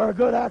or a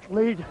good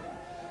athlete,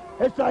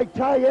 this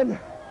Italian,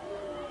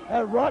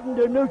 rotten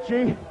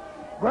DeNucci,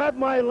 grabbed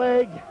my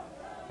leg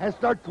and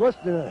started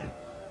twisting it.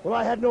 Well,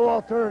 I had no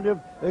alternative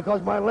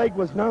because my leg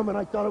was numb and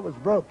I thought it was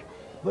broke.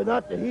 But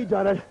not that he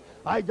done it,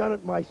 I done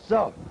it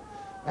myself.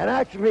 And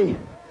actually,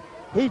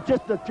 he's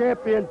just a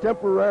champion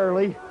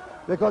temporarily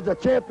because the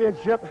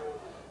championship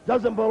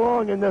doesn't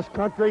belong in this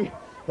country.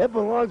 It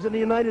belongs in the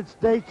United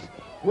States,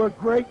 where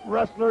great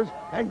wrestlers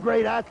and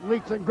great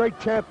athletes and great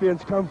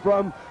champions come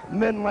from,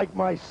 men like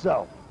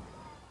myself.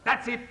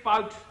 That's it,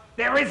 folks.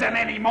 There isn't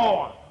any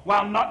more.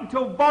 Well, not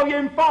until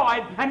Volume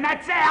 5, and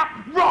that's out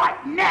right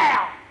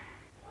now.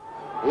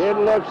 It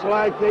looks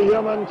like the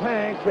human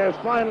tank has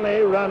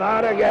finally run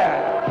out of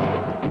gas.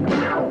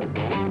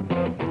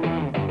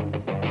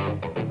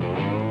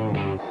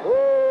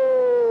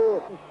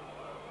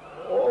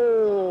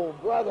 Oh,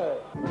 brother.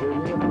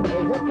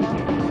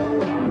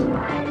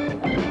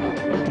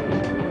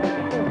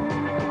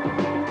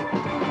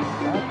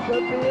 That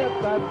should be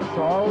it. That's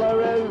all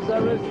there is.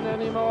 There isn't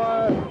any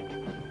more.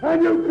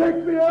 And you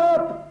picked me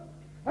up,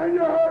 and you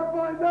hurt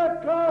my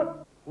neck,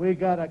 cut. We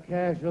got a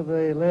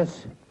casualty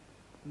list.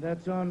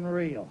 That's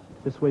unreal.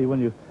 This way, when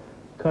you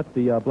cut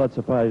the blood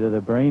supply to the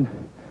brain,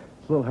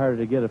 it's a little harder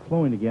to get it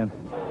flowing again.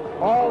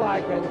 All I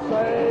can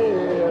say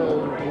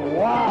is,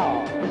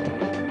 wow.